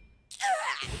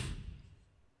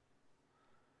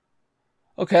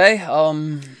 Okay,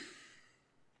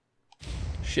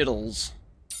 shittles.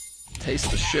 Taste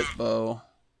the shit bow.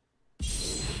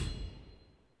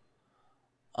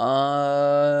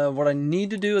 What I need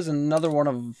to do is another one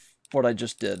of what I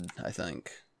just did, I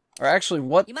think. Or actually,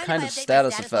 what kind of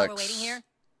status effects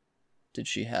did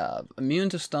she have? Immune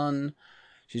to stun.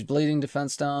 She's bleeding,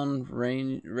 defense down,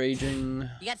 raging.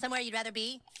 You got somewhere you'd rather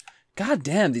be? God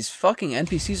damn, these fucking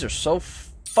NPCs are so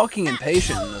fucking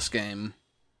impatient in this game.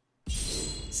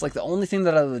 It's like the only thing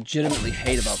that I legitimately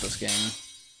hate about this game.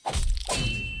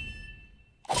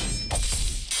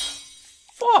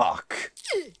 Fuck!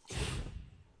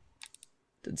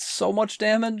 Did so much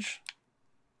damage.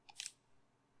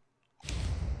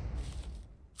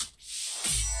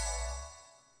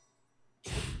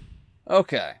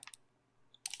 Okay.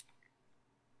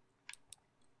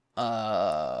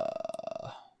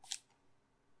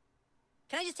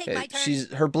 Can I just take my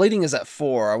turn? Her bleeding is at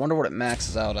 4. I wonder what it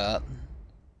maxes out at.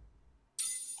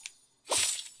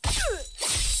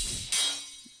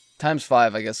 Times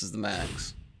 5, I guess, is the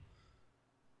max.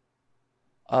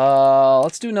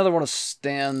 Let's do another one of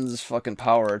Stan's fucking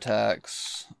power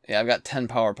attacks. Yeah, I've got 10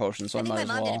 power potions, so I might as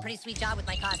well. My mom did a pretty sweet job with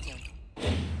my costume.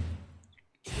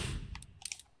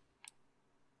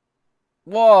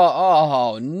 Whoa!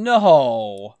 Oh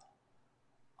no!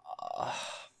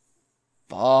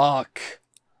 Fuck!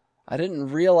 I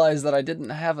didn't realize that I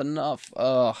didn't have enough.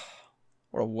 Ugh!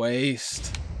 What a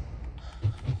waste!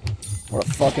 What a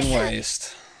fucking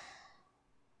waste!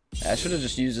 Yeah, I should have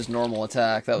just used his normal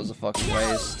attack. That was a fucking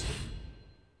waste.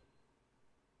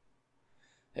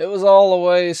 It was all a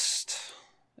waste.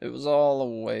 It was all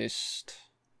a waste.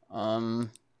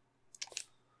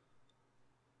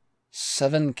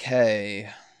 7K.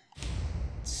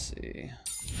 Let's see.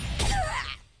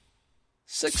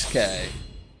 6K.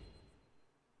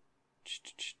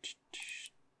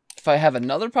 If I have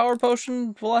another power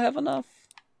potion, will I have enough?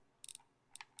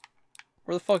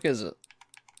 Where the fuck is it?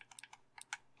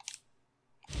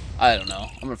 I don't know.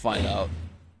 I'm gonna find out.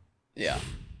 Yeah.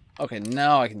 Okay,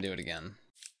 now I can do it again.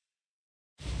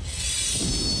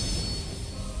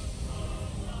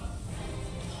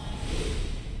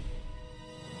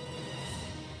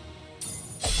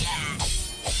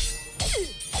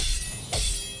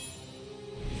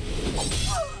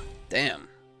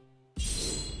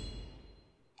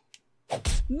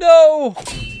 No!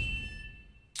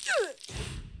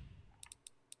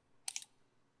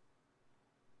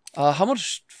 How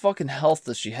much fucking health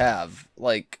does she have?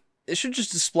 Like, it should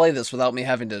just display this without me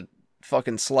having to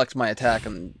fucking select my attack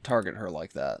and target her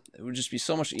like that. It would just be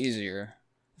so much easier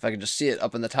if I could just see it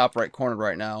up in the top right corner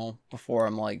right now before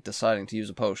I'm, like, deciding to use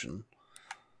a potion.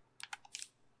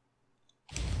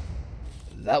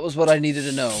 That was what I needed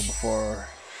to know before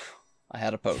I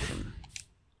had a potion.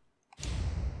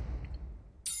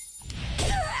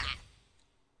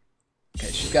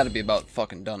 Okay, she's got to be about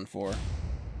fucking done for.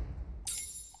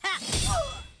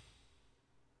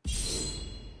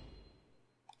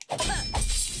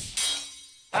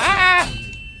 Ah!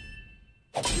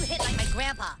 You hit like my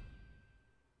grandpa.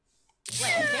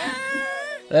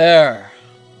 There.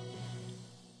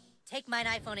 Take mine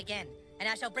iPhone again, and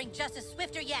I shall bring justice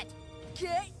swifter yet.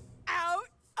 Get out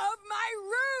of my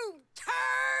room,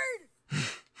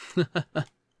 turd!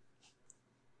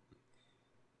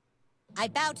 I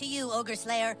bow to you, Ogre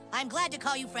Slayer. I'm glad to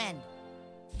call you friend.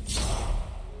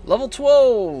 Level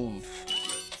 12!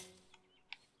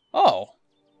 Oh.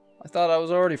 I thought I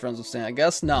was already friends with Stan. I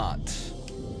guess not.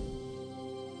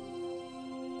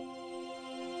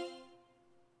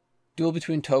 Duel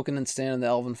between Token and Stan in the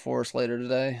Elven Forest later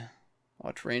today.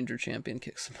 Watch Ranger Champion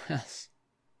kick some ass.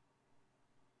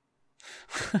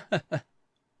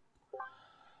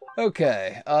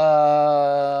 Okay.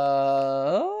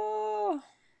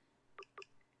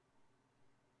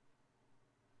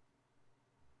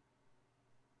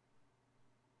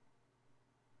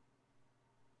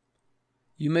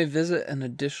 You may visit an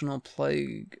additional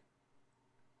plague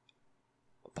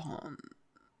upon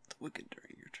the wicked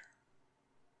during your turn.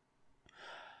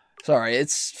 Sorry,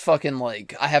 it's fucking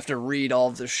like, I have to read all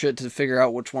of this shit to figure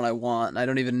out which one I want, and I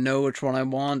don't even know which one I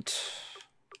want.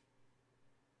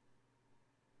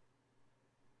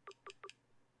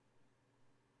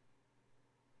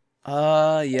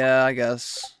 Yeah, I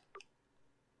guess.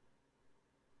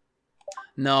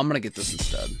 No, I'm gonna get this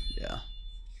instead, yeah.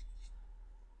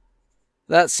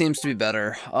 That seems to be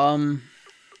better. Let's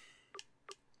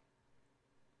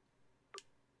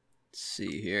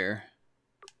see here.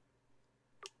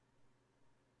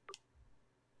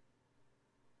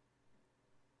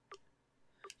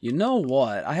 You know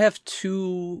what? I have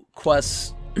 2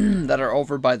 quests that are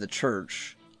over by the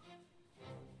church.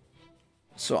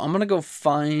 So I'm gonna go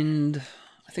find...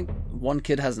 I think one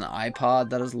kid has an iPod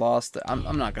that is lost.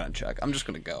 I'm not gonna check. I'm just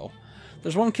gonna go.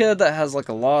 There's one kid that has like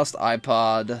a lost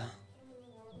iPod.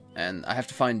 And I have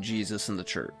to find Jesus in the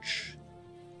church.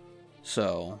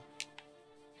 So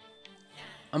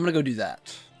I'm gonna go do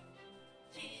that.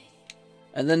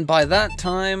 And then by that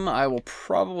time, I will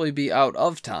probably be out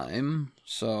of time.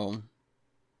 So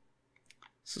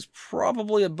this is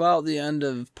probably about the end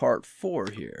of part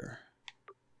 4 here.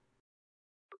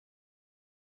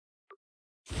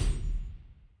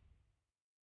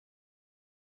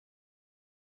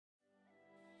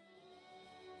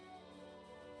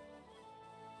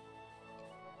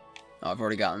 Oh, I've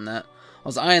already gotten that. I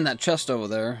was eyeing that chest over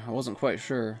there. I wasn't quite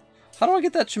sure. How do I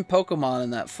get that Chimpokemon in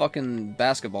that fucking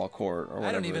basketball court or whatever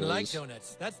I don't even it like is?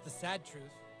 donuts. That's the sad truth.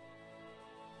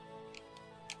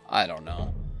 I don't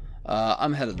know.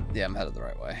 I'm headed the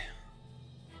right way.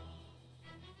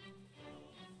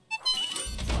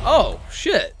 Oh,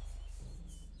 shit.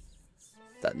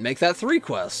 Make that 3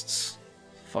 quests.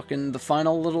 Fucking the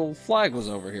final little flag was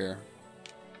over here.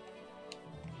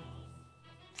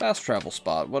 Fast travel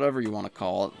spot, whatever you want to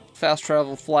call it. Fast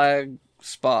travel flag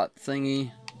spot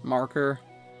thingy marker.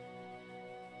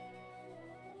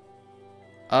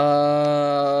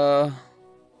 Aha!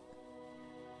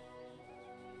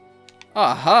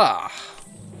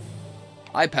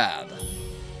 iPad.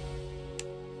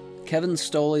 Kevin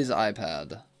Stoley's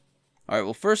iPad. Alright,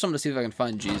 well first I'm going to see if I can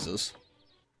find Jesus.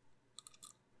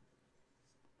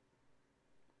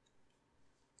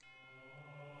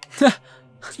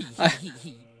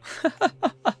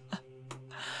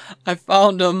 I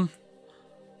found him.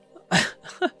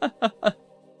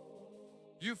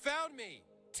 You found me!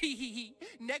 Tee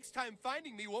Next time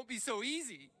finding me won't be so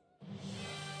easy.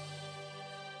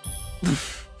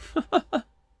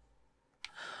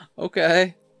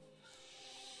 Okay.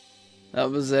 That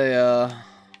was a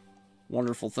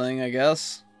wonderful thing, I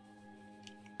guess.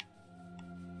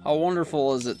 How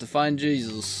wonderful is it to find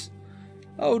Jesus?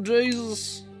 Oh,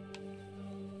 Jesus.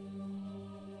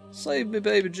 Save me,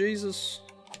 baby Jesus.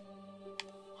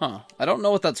 Huh. I don't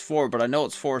know what that's for, but I know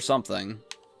it's for something.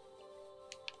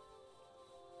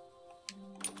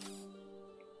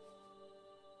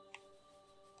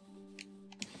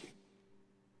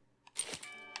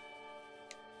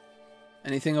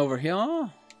 Anything over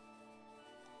here?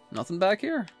 Nothing back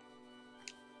here?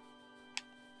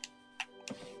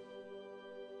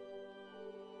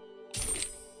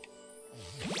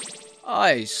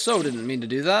 I so didn't mean to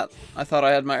do that. I thought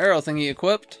I had my arrow thingy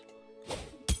equipped.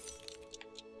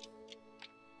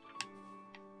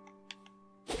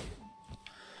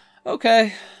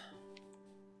 Okay.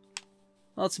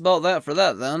 Well, that's about that for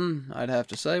that then, I'd have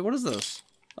to say. What is this?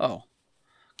 Oh.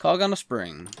 Cog on a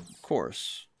spring. Of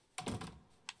course.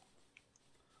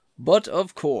 But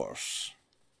of course.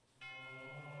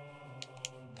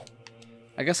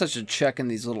 I guess I should check in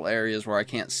these little areas where I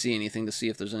can't see anything to see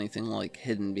if there's anything, like,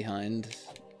 hidden behind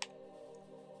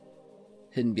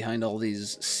all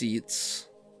these seats.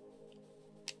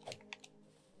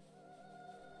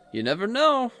 You never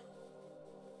know.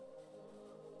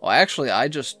 Well, actually, I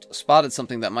just spotted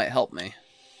something that might help me.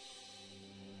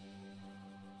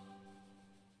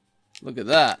 Look at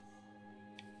that.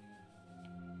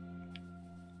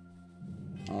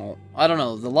 Oh, I don't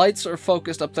know. The lights are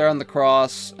focused up there on the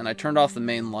cross, and I turned off the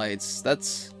main lights.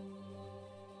 That's...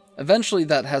 Eventually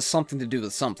that has something to do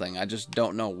with something. I just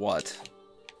don't know what.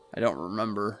 I don't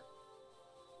remember.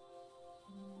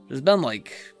 There's been,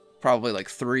 like, probably, like,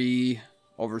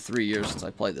 over 3 years since I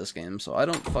played this game, so I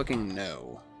don't fucking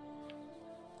know.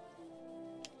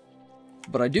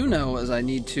 But I do know is I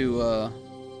need to,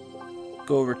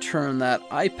 go return that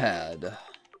iPad.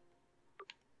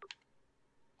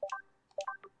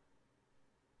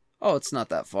 Oh, it's not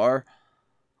that far.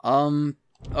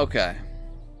 Okay.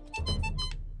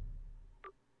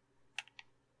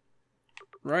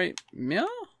 Right? Yeah?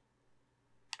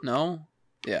 No?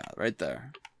 Yeah, right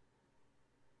there.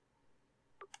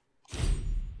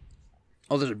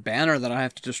 Oh, there's a banner that I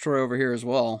have to destroy over here as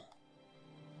well.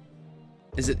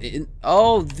 Is it in...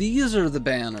 Oh, these are the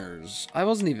banners. I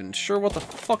wasn't even sure what the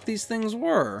fuck these things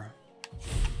were.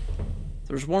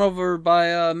 There's one over by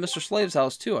Mr. Slave's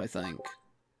house too, I think.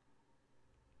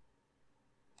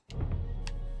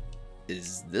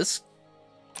 Is this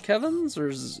Kevin's, or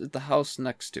is it the house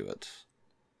next to it?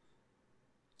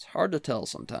 It's hard to tell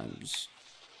sometimes.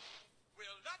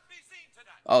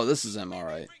 Oh, this is him,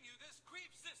 alright.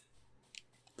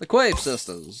 The Quave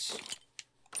Sisters.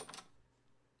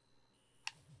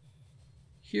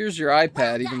 Here's your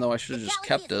iPad, even though I should have just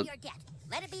kept it.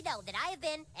 Let it be known that I have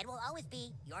been and will always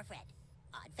be your friend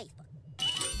on Facebook.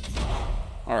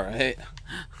 Alright.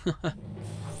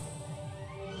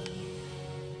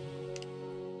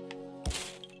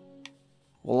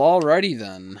 Well, alrighty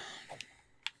then.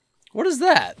 What is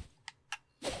that?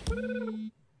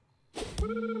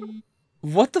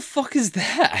 What the fuck is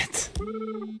that?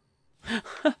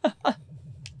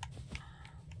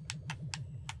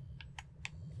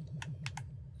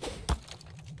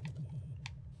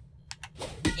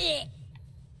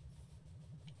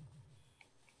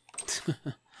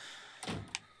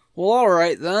 Well,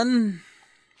 alright then.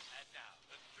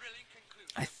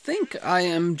 I think I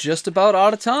am just about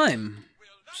out of time.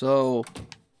 So...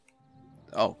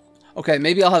 Oh. Okay,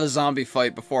 maybe I'll have a zombie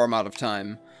fight before I'm out of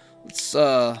time. Let's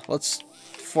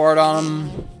fart on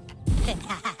him.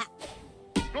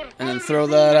 And then throw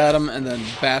that at him, and then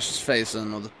bash his face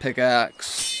in with a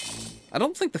pickaxe. I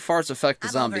don't think the farts affect the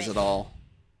zombies at all.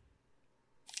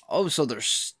 Oh, so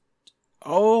there's...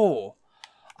 Oh!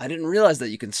 I didn't realize that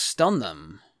you can stun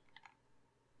them.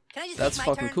 That's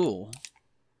fucking cool.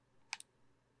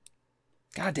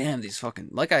 God damn, these fucking...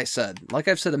 Like I've said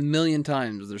a million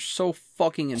times, they're so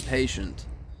fucking impatient.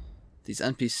 These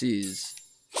NPCs.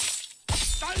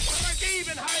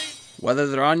 Whether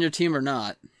they're on your team or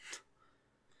not.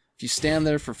 If you stand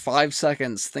there for 5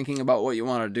 seconds thinking about what you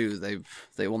want to do,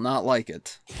 they will not like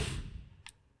it.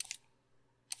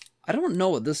 I don't know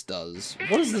what this does.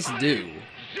 What does this do?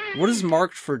 What is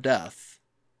marked for death?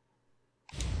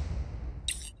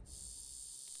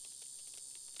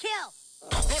 Kill!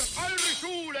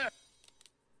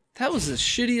 That was the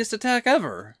shittiest attack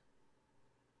ever.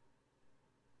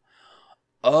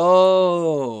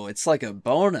 Oh, it's like a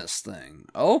bonus thing.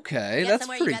 Okay, that's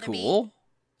pretty cool.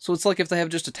 So it's like if they have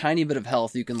just a tiny bit of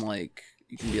health, you can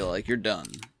be like, you're done.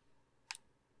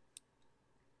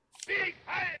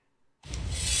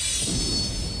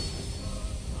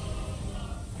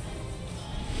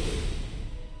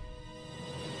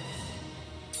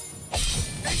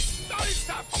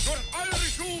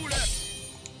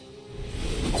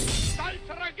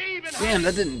 Damn,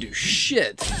 that didn't do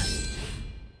shit.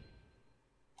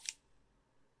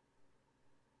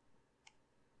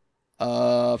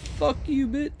 Fuck you,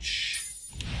 bitch.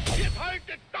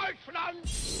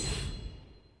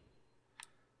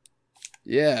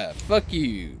 Yeah, fuck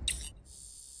you.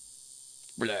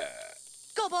 Blah.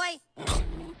 Go, boy!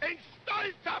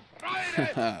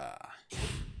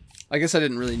 I guess I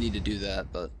didn't really need to do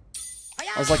that, but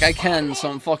I was like, I can, so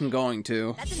I'm fucking going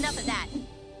to. That's enough of that.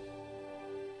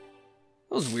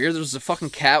 That was weird. There was a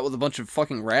fucking cat with a bunch of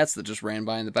fucking rats that just ran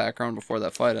by in the background before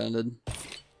that fight ended.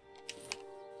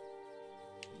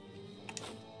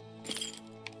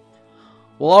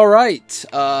 Well, alright.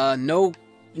 No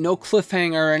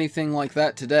cliffhanger or anything like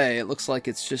that today. It looks like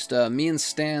it's just me and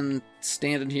Stan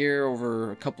standing here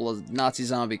over a couple of Nazi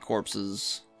zombie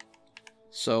corpses.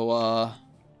 So,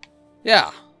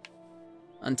 yeah.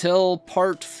 Until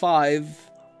part 5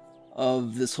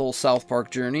 of this whole South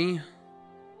Park journey,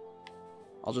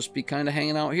 I'll just be kind of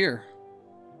hanging out here.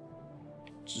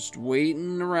 Just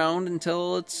waiting around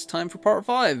until it's time for part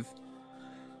 5.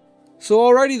 So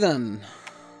alrighty then.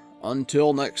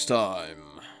 Until next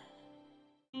time.